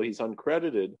appearance, although he's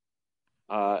uncredited.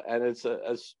 And it's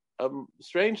a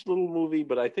strange little movie,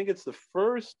 but I think it's the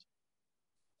first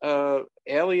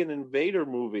alien invader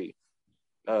movie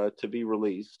to be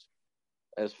released,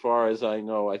 as far as I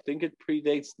know. I think it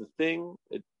predates The Thing.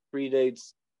 It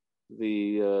predates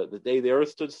the Day the Earth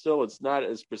Stood Still. It's not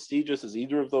as prestigious as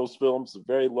either of those films. A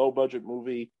very low budget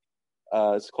movie.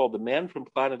 It's called The Man from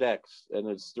Planet X, and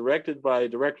it's directed by a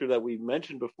director that we've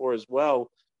mentioned before as well,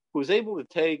 who's able to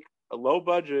take a low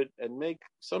budget and make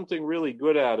something really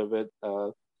good out of it.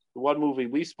 The one movie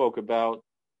we spoke about,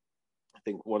 I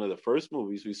think one of the first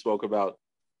movies we spoke about,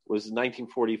 was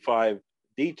 1945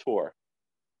 Detour,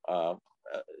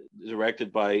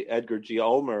 directed by Edgar G.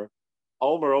 Ulmer.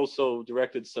 Ulmer also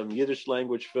directed some Yiddish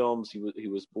language films. He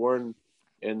was born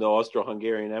in the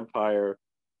Austro-Hungarian Empire,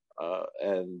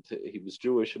 and he was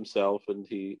Jewish himself, and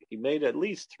he made at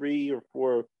least 3 or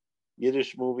 4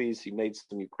 Yiddish movies. He made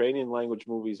some Ukrainian language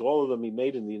movies. All of them he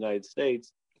made in the United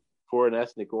States for an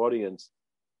ethnic audience.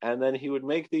 And then he would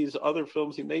make these other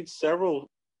films. He made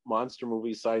several monster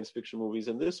movies, science fiction movies,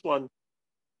 and this one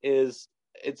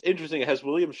it's interesting. It has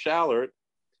William Schallert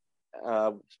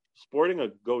sporting a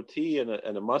goatee and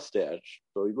a mustache,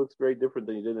 so he looks very different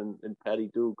than he did in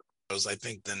Patty Duke. I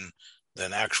think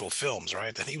than actual films,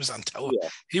 right? That he was on television. Yeah,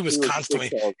 he was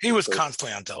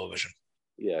constantly on television.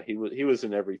 Yeah, he was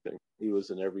in everything. He was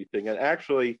in everything. And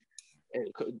actually,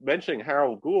 mentioning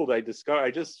Harold Gould, I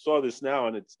just saw this now,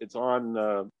 and it's on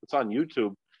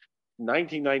YouTube.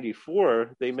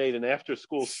 1994, they made an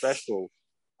after-school special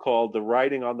called "The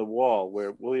Writing on the Wall,"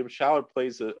 where William Schallert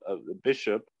plays a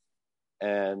bishop,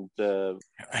 and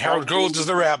Harold Gould is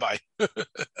the rabbi.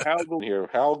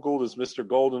 Harold Gould is Mr.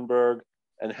 Goldenberg,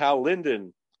 and Hal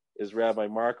Linden is Rabbi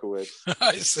Markowitz.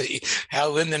 I see.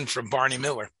 Hal Linden from Barney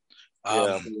Miller.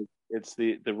 It's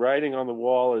the Writing on the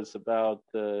Wall is about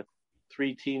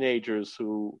 3 teenagers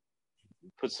who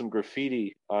put some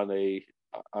graffiti on a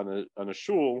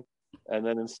shul, and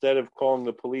then instead of calling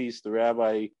the police, the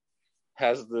rabbi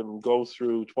has them go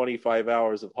through 25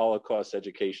 hours of Holocaust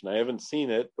education. I haven't seen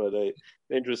it, but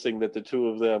interesting that the two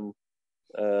of them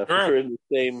were in the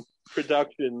same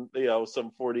production,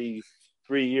 some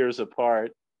 43 years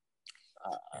apart.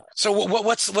 So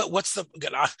what's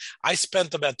the? I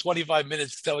spent about 25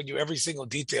 minutes telling you every single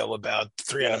detail about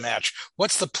 3 on a Match.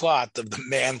 What's the plot of The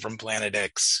Man from Planet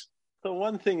X? So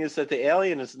one thing is that the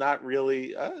alien is not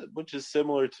really, which is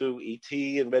similar to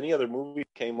E.T. and many other movies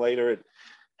came later.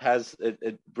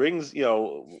 It brings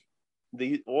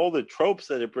all the tropes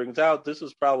that it brings out. This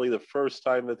was probably the first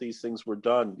time that these things were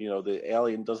done. The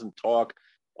alien doesn't talk,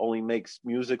 only makes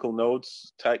musical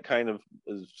notes, kind of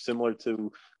similar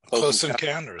to Close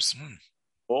Encounters.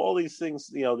 All these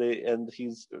things, and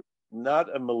he's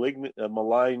not a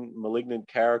malignant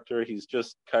character. He's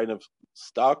just kind of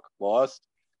stuck, lost,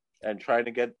 and trying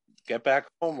to get back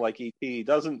home like E.T. He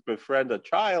doesn't befriend a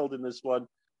child in this one,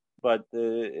 but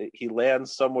he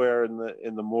lands somewhere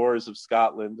in the moors of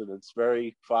Scotland, and it's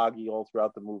very foggy all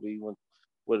throughout the movie.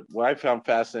 What I found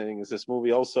fascinating is this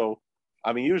movie also,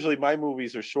 I mean, usually my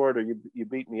movies are shorter. You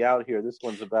beat me out here. This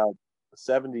one's about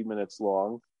 70 minutes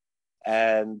long,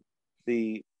 and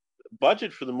the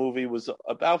budget for the movie was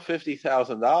about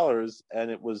 $50,000,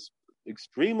 and it was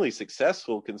extremely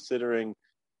successful considering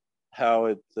how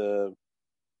it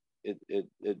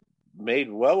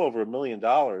made well over $1 million.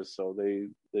 So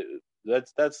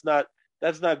that's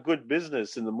not good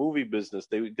business in the movie business.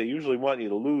 They usually want you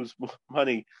to lose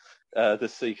money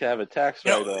so you can have a tax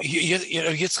write-off.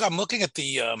 I'm looking at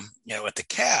the at the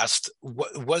cast.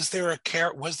 Was there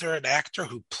an actor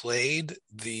who played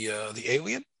the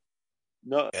alien?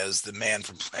 No, as the man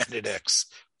from Planet X,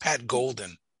 Pat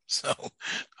Golden. So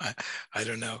I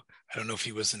don't know. I don't know if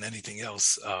he was in anything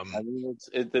else. I mean,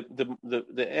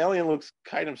 the alien looks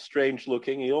kind of strange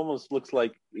looking. He almost looks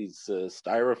like he's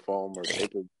styrofoam or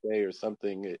paper mache or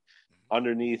something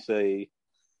underneath a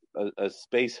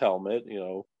space helmet,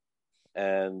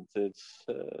 and it's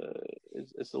a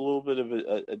little bit of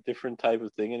a different type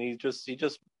of thing. And he just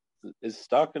is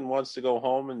stuck and wants to go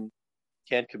home and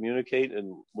can't communicate.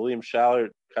 And William Shatner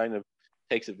kind of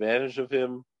takes advantage of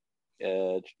him.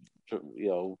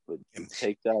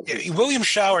 Takes out. Yeah, William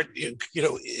Shatner,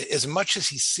 as much as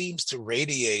he seems to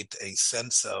radiate a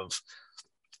sense of,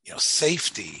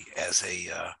 safety as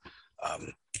a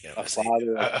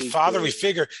fatherly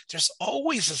figure, there's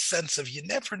always a sense of you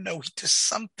never know. There's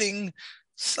something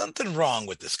wrong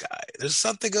with this guy. There's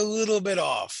something a little bit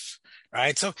off.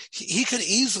 Right, so he could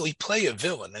easily play a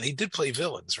villain, and he did play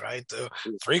villains, right,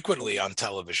 frequently on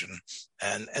television.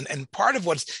 And part of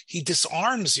what he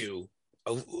disarms you,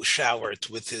 Schauert,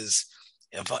 with his,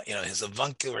 his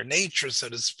avuncular nature, so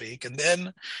to speak. And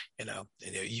then,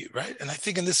 right. And I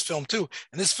think in this film too.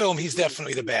 In this film, he's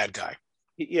definitely the bad guy.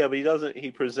 Yeah, but he doesn't. He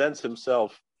presents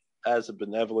himself as a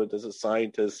benevolent, as a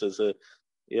scientist,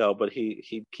 but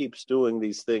he keeps doing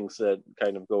these things that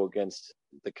kind of go against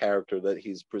the character that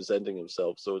he's presenting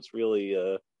himself. So it's really,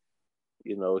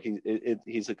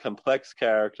 he's a complex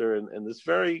character, and this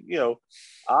very,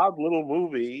 odd little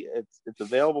movie. It's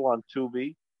available on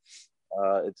Tubi.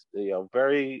 It's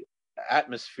very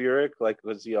atmospheric, like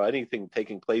was anything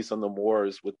taking place on the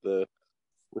moors with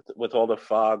all the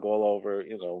fog all over.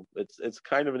 It's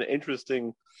kind of an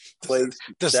interesting place.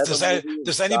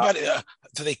 Does anybody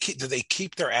do they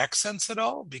keep their accents at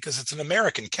all? Because it's an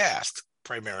American cast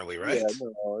primarily, right?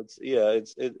 Yeah, no,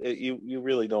 you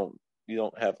really don't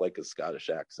have like a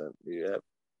Scottish accent. You have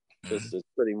it's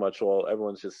pretty much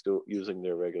everyone's just still using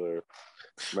their regular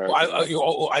American.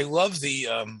 I love the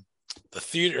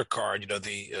theater card,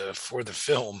 for the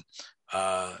film.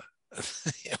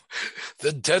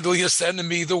 The deadliest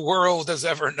enemy the world has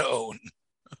ever known.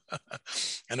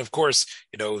 And of course,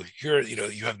 here,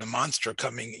 you have the monster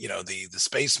coming, the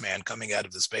spaceman coming out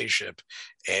of the spaceship,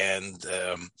 and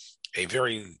a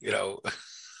very,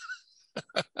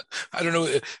 I don't know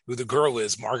who the girl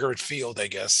is, Margaret Field, I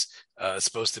guess,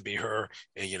 supposed to be her,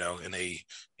 in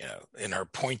in her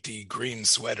pointy green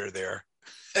sweater there.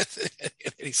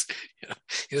 He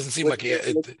doesn't seem like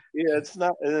it's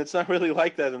not really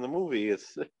like that in the movie.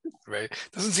 It's right.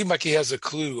 Doesn't seem like he has a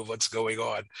clue of what's going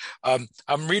on.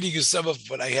 I'm reading you some of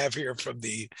what I have here from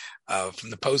the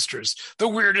posters. The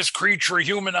weirdest creature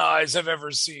human eyes have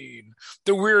ever seen.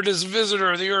 The weirdest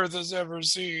visitor the earth has ever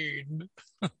seen.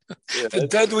 The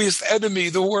deadliest enemy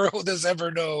the world has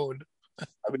ever known.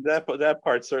 I mean, that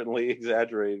part's certainly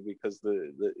exaggerated because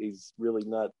he's really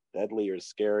not deadly or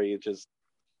scary. It's just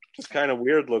kind of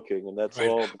weird looking, and that's right.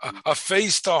 All. A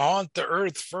face to haunt the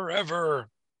earth forever.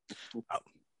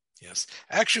 Yes,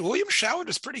 actually, William Shatner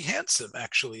is pretty handsome.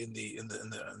 Actually, in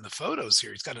the photos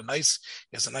here, he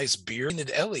has a nice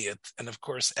beard. Elliot, and of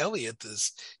course, Elliot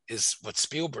is what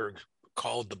Spielberg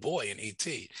called the boy in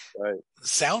E.T. Right.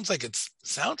 Sounds like it's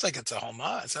a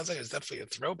homage. It sounds like it's definitely a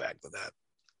throwback to that.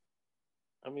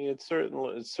 I mean, it's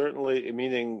certainly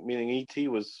meaning E.T.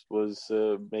 was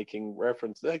making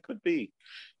reference. That could be.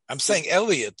 I'm saying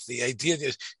Elliot. The idea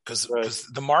is because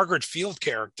the Margaret Field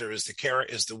character is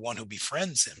the one who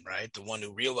befriends him, right? The one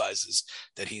who realizes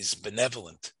that he's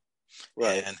benevolent,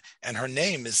 right? And her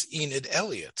name is Enid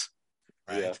Elliot,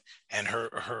 right? Yeah. And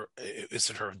her is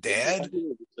it her dad? I what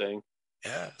you're saying.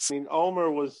 Yeah. I mean,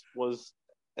 Ulmer was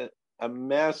a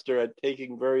master at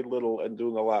taking very little and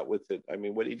doing a lot with it. I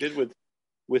mean, what he did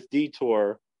with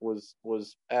Detour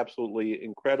was absolutely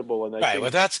incredible, and I think,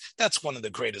 well, that's one of the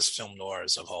greatest film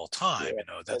noirs of all time.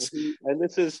 Yeah. And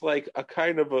this is like a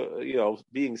kind of a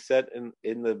being set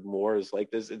in the moors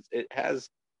like this. It has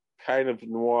kind of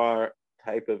noir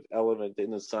type of element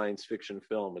in a science fiction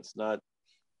film. It's not,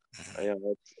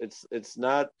 it's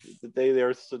not The Day the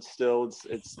Earth Stood Still.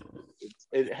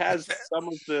 It has some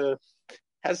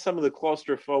of the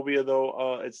claustrophobia,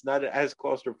 though. It's not as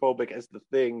claustrophobic as The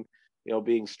Thing.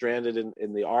 Being stranded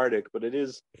in the Arctic, but it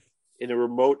is in a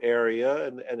remote area,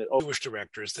 and it Jewish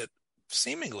directors that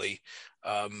seemingly,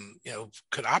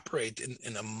 could operate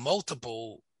in a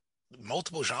multiple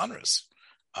genres.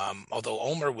 Although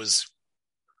Ulmer was,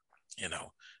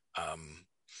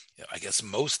 I guess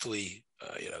mostly,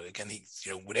 again, he,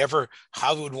 whatever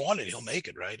Hollywood wanted, he'll make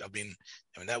it, right? I mean,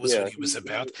 that was what he was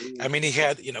about. I mean, he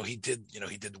had, he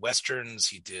did Westerns,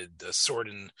 he did Sword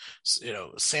and,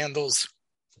 Sandals,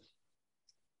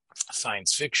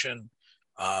 science fiction.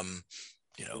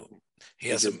 He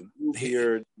has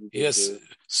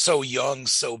So Young,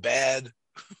 So Bad,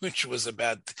 which was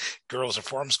about girls at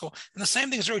farm school. And the same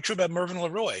thing is really true about Mervyn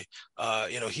LeRoy.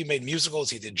 He made musicals.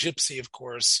 He did Gypsy, of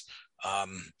course,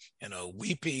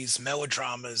 weepies,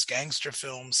 melodramas, gangster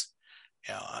films.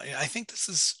 I think this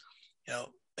is,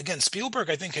 again, Spielberg,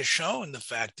 I think, has shown the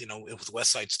fact, with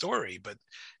West Side Story, but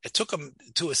it took him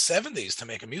to his 70s to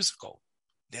make a musical.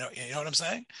 You know what I'm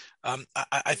saying?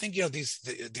 I think,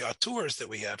 the auteurs that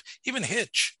we have, even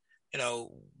Hitch,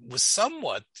 was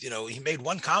somewhat, he made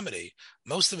one comedy.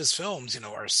 Most of his films,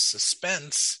 are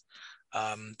suspense.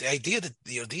 The idea that,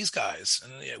 these guys,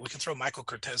 and we can throw Michael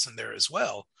Curtiz in there as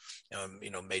well,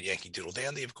 made Yankee Doodle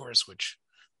Dandy, of course, which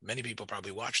many people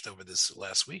probably watched over this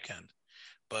last weekend.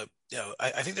 But,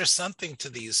 I think there's something to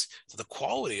the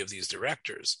quality of these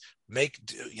directors,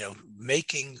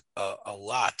 making a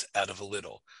lot out of a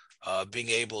little, being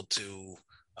able to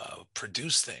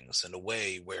produce things in a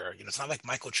way where, it's not like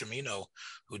Michael Cimino,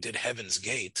 who did Heaven's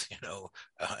Gate,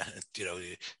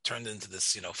 turned into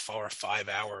this, 4 or 5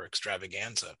 hour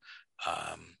extravaganza.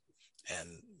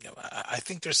 And, I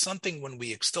think there's something when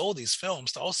we extol these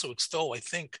films to also extol, I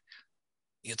think,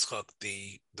 Yitzchak,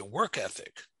 the work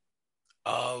ethic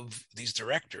of these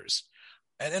directors.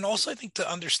 And also, I think, to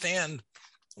understand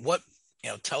what,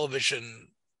 how television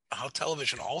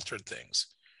altered things.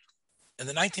 In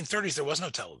the 1930s, there was no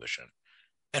television.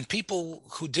 And people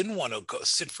who didn't want to go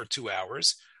sit for 2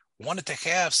 hours wanted to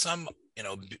have some,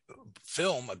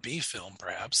 film, a B film,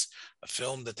 perhaps, a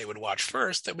film that they would watch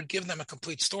first that would give them a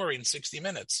complete story in 60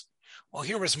 minutes. Well,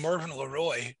 here was Mervyn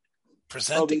LeRoy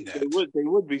presenting that. They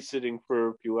would be sitting for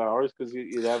a few hours because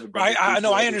you'd have. Right, I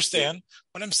know, I understand.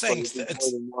 What I'm saying is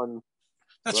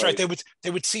that's right. They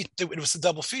would see, it was a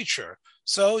double feature.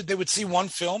 So they would see one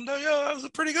film. Yeah, that was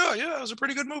pretty good. Yeah, it was a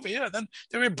pretty good movie. Yeah, then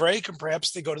they would break, and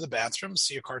perhaps they go to the bathroom,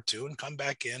 see a cartoon, come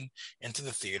back into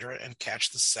the theater and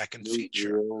catch the second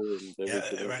feature.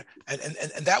 Yeah, right.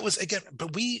 And that was, again,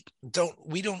 but we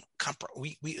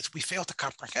fail to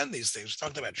comprehend these things. We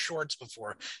talked about shorts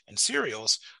before and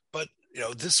serials, but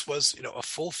this was a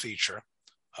full feature.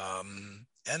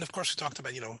 And of course, we talked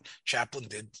about, Chaplin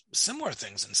did similar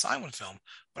things in silent film,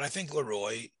 but I think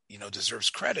LeRoy,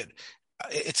 deserves credit.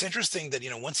 It's interesting that,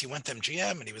 once he went to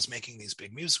MGM and he was making these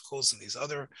big musicals and these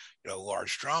other,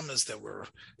 large dramas that were,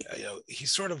 he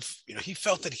sort of, he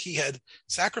felt that he had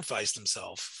sacrificed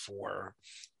himself for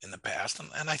in the past.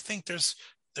 And I think there's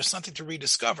something to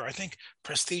rediscover. I think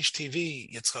Prestige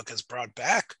TV, Yitzchak, has brought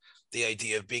back the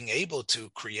idea of being able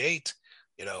to create,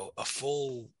 a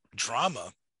full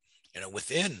drama,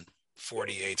 within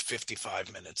 48,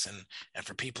 55 minutes, and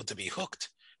for people to be hooked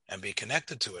and be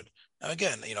connected to it. Now,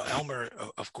 again, Elmer,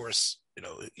 of course,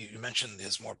 you mentioned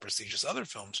his more prestigious other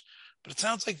films, but it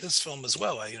sounds like this film as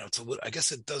well. I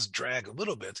guess it does drag a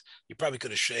little bit. You probably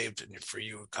could have shaved for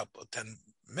you a couple of 10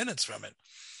 minutes from it.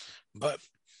 But,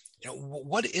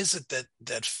 what is it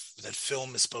that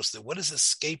film is supposed to, what is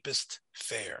escapist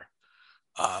fare?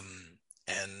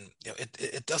 And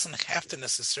it doesn't have to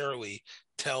necessarily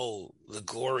tell the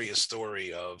glorious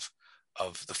story of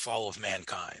the fall of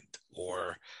mankind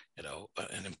or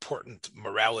an important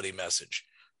morality message.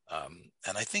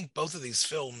 And I think both of these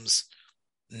films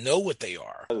know what they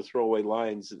are. The throwaway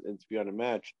lines and to be on a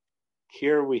match.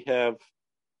 Here we have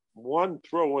one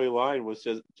throwaway line was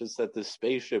just at the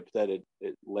spaceship that it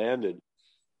landed.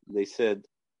 They said,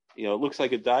 it looks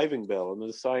like a diving bell. And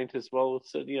the scientist,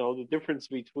 said, the difference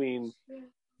between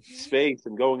space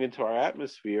and going into our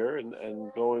atmosphere and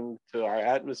going to our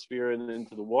atmosphere and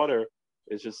into the water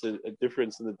is just a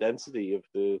difference in the density of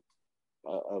the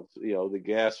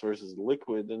gas versus the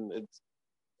liquid. And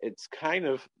it's kind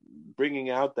of bringing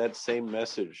out that same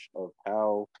message of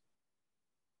how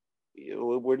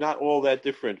we're not all that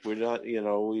different. We're not,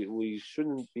 we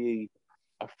shouldn't be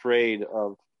afraid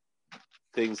of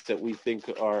things that we think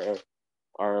are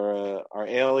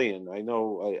alien. I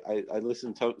know I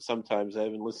listen to sometimes. I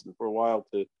haven't listened for a while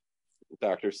to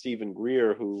Dr. Stephen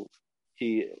Greer, who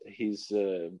he's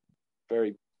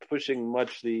very pushing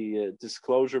much the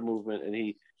disclosure movement, and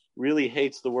he really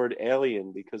hates the word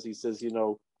alien because he says,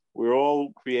 we're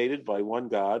all created by one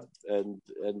God, and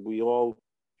we all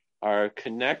are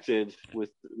connected with,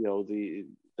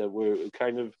 that we're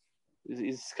kind of,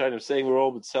 he's kind of saying we're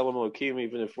all but Selam Elohim,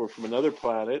 even if we're from another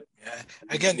planet. Yeah.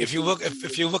 Again, if you look in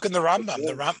the Rambam,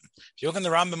 if you look in the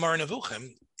Rambam or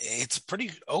Nevuchim, it's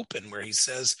pretty open where he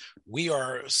says we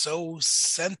are so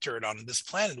centered on this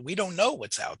planet, we don't know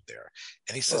what's out there,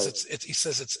 and he says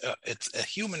it's a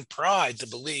human pride to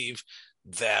believe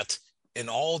that in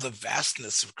all the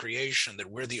vastness of creation that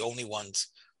we're the only ones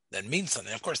that mean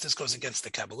something. Of course, this goes against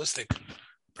the Kabbalistic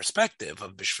perspective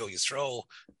of Bishvil Yisrael,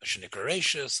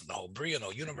 Shenikaracious, and the whole Bria, and the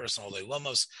whole universe, and all the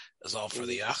Lomos is all for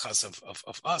the Achas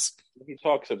of us. He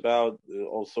talks about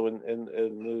also in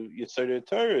the Yisrael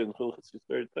Torah, in Chilchus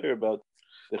Yisrael Torah, about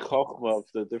the Chochmah of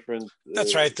the different.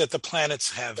 That's right, that the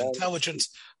planets have intelligence,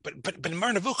 but in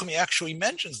Mar Nevuchim he actually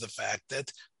mentions the fact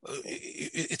that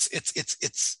it's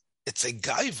a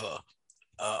gaiva,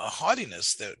 a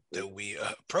haughtiness that we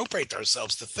appropriate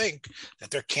ourselves to think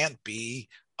that there can't be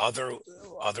other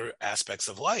aspects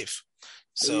of life.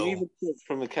 So even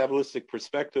from the Kabbalistic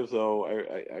perspective, though,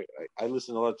 I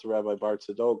listen a lot to Rabbi Bar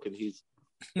Tzadok, and he's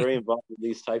very involved in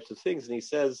these types of things, and he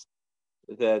says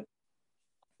that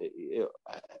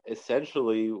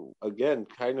essentially, again,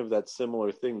 kind of that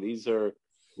similar thing. These are,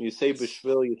 when you say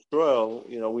B'Shvil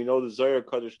Yisrael, we know the Zohar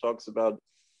Kodesh talks about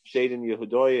Shadin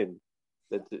Yehudoyin,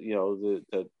 that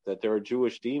that there are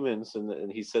Jewish demons, and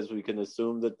he says we can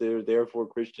assume that they're therefore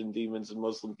Christian demons and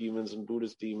Muslim demons and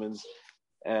Buddhist demons,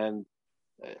 and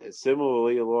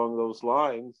similarly along those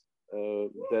lines,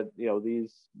 that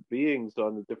these beings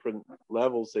on the different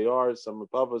levels they are, some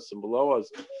above us, some below us,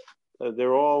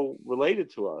 they're all related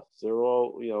to us. They're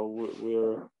all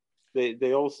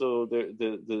they also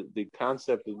the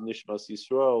concept of Nishmas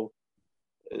Yisrael,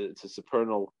 it's a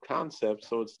supernal concept,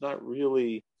 so it's not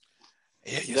really.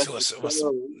 Yeah,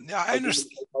 I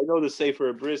understand. I know the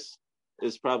Sefer Bris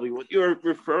is probably what you're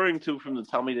referring to from the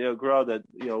Talmidei Agra, that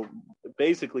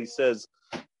basically says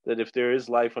that if there is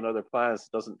life on other planets,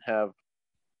 it doesn't have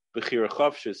Bechira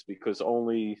Chavshis, because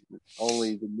only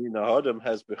the Mina Hadam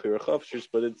has Bechira Chavshis,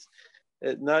 but it's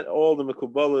not all the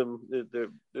Mekubalim. But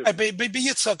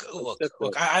Yitzhak, look,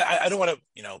 I don't want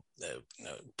to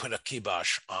put a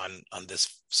kibosh on this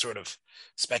sort of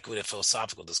speculative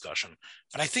philosophical discussion,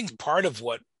 but I think part of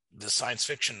what the science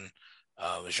fiction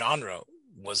genre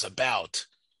was about,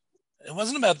 it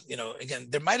wasn't about, again,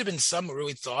 there might have been some who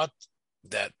really thought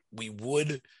that we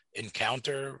would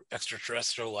encounter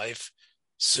extraterrestrial life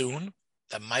soon.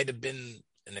 That might have been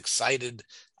an excited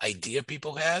idea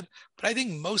people had, but I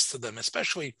think most of them,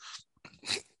 especially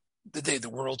The Day the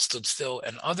World Stood Still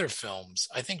and other films,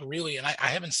 I think really, and I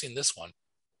haven't seen this one,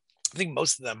 I think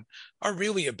most of them are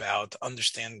really about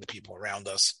understanding the people around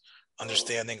us,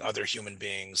 understanding other human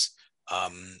beings,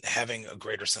 having a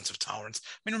greater sense of tolerance.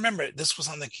 I mean, remember, this was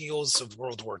on the heels of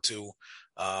World War II,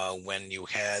 when you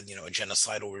had, a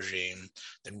genocidal regime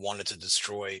that wanted to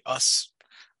destroy us.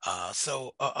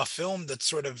 So a film that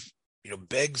sort of,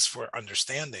 begs for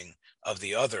understanding of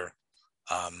the other,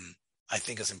 I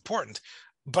think is important.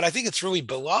 But I think it's really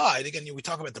belied. Again, we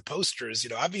talk about the posters.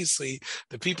 Obviously,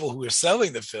 the people who were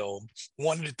selling the film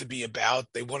wanted it to be about.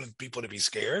 They wanted people to be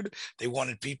scared. They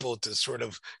wanted people to sort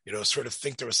of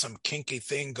think there was some kinky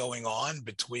thing going on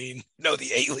between,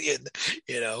 the alien,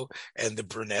 and the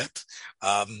brunette.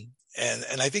 And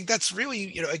I think that's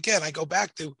really, again, I go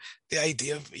back to the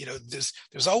idea of,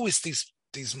 there's always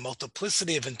these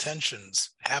multiplicity of intentions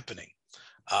happening.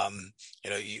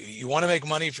 You want to make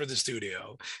money for the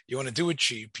studio. You want to do it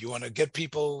cheap. You want to get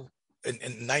people in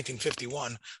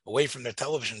 1951 away from their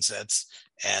television sets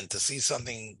and to see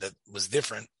something that was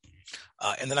different.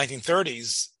 In the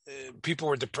 1930s, people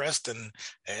were depressed in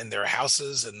their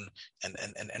houses and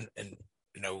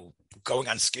going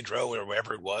on Skid Row or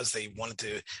wherever it was. They wanted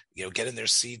to get in their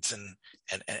seats and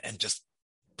just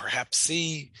perhaps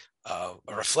see a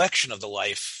reflection of the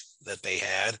life that they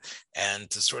had, and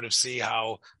to sort of see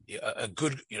how a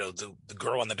good, the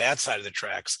girl on the bad side of the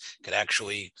tracks could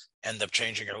actually end up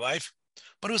changing her life.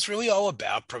 But it was really all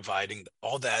about providing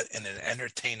all that in an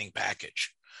entertaining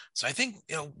package. So I think,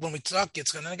 when we talk,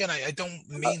 it's going to, again, I don't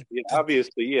mean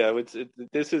obviously, yeah.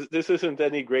 This isn't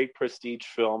any great prestige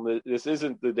film. This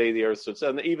isn't The Day the Earth Stood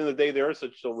Still. And even The Day the Earth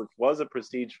Stood Still, which was a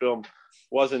prestige film,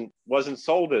 wasn't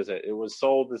sold as it. It was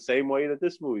sold the same way that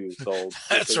this movie was sold.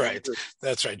 That's right.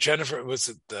 That's right. Jennifer, it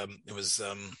was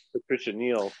Patricia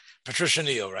Neal. Patricia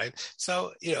Neal, right?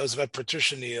 So, it was about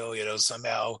Patricia Neal,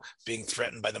 somehow being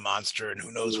threatened by the monster, and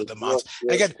who knows what the monster.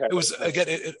 Again, it was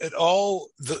it all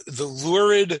the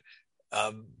lurid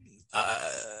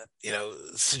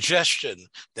suggestion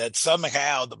that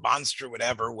somehow the monster would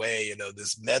have her way,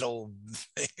 this metal,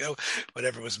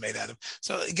 whatever it was made out of.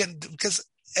 So again, because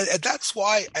and that's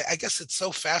why I guess it's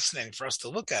so fascinating for us to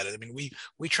look at it. I mean,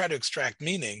 we try to extract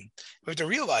meaning. We have to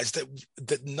realize that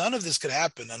none of this could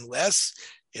happen unless,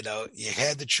 you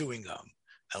had the chewing gum,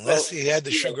 unless you had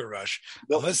the sugar rush.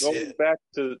 Unless going back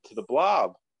to the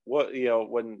Blob, what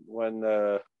when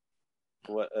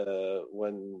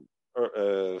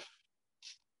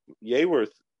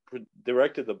Yeaworth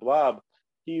directed the Blob,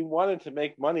 he wanted to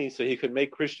make money so he could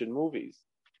make Christian movies.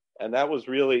 And that was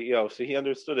really, so he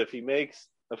understood if he makes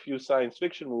a few science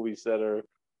fiction movies that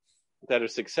are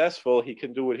successful, he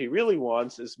can do what he really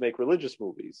wants, is make religious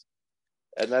movies.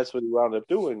 And that's what he wound up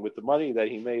doing with the money that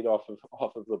he made off of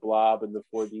the Blob and the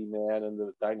 4D Man and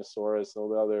the Dinosaurus and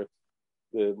all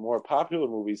the more popular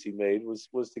movies he made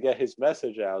was to get his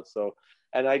message out. So,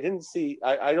 and I don't see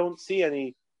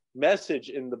any message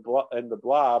in the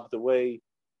Blob the way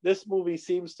this movie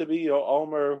seems to be.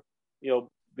 Ulmer,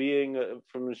 being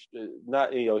from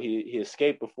not, he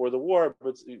escaped before the war,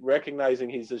 but recognizing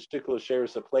he's a shtickler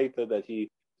Sheris Plata, that he,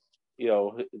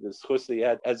 this chutzpah he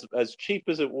had, as cheap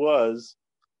as it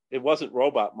wasn't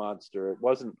Robot Monster. It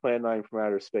wasn't Plan 9 from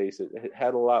Outer Space. It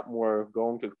had a lot more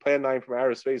going to Plan 9 from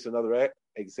Outer Space. Another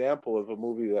example of a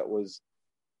movie that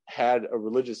had a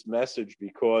religious message,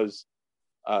 because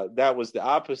that was the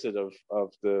opposite of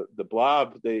the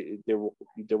Blob.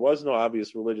 There was no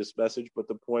obvious religious message, but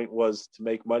the point was to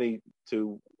make money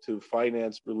to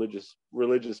finance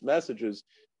religious messages.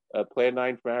 Plan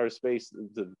 9 from Outer Space,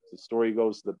 the story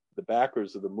goes, the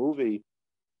backers of the movie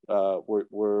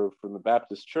were from the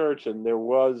Baptist Church, and there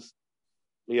was,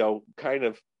 kind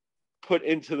of put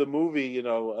into the movie,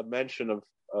 a mention of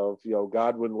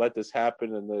God wouldn't let this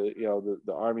happen, and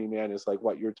the army man is like,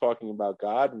 what, you're talking about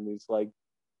God? And he's like,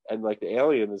 and like the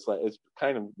alien is like, it's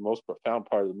kind of the most profound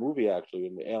part of the movie actually.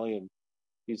 And the alien,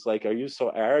 he's like, are you so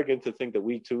arrogant to think that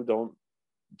we too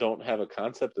don't have a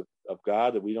concept of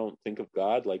God, that we don't think of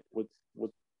God? Like, what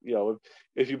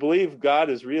if you believe God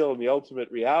is real and the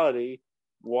ultimate reality,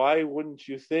 why wouldn't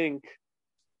you think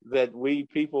that we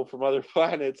people from other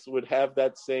planets would have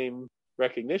that same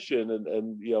recognition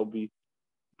and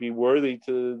be worthy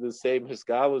to the same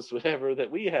Hiskalos, whatever,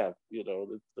 that we have?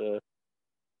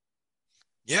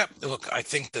 Yeah, look, I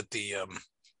think that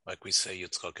like we say,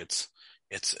 Yitzchak,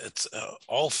 it's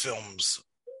all films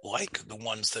like the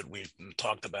ones that we've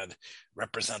talked about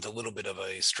represent a little bit of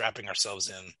a strapping ourselves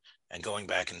in and going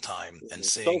back in time and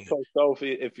seeing. So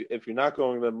if you're not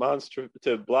going to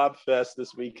Blobfest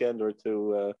this weekend, or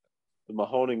to the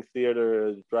Mahoning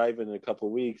Theater drive-in in a couple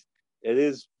of weeks, it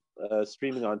is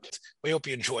streaming on. We hope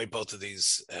you enjoy both of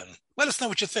these, and let us know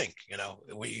what you think.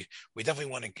 We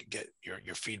definitely want to get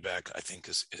your feedback. I think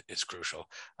is crucial.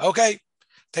 Okay,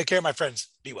 take care, my friends.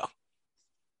 Be well.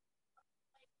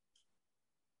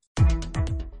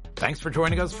 Thanks for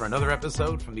joining us for another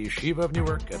episode from the Yeshiva of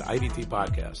Newark at IDT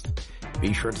Podcast.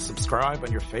 Be sure to subscribe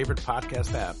on your favorite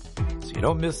podcast app so you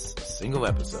don't miss a single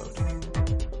episode.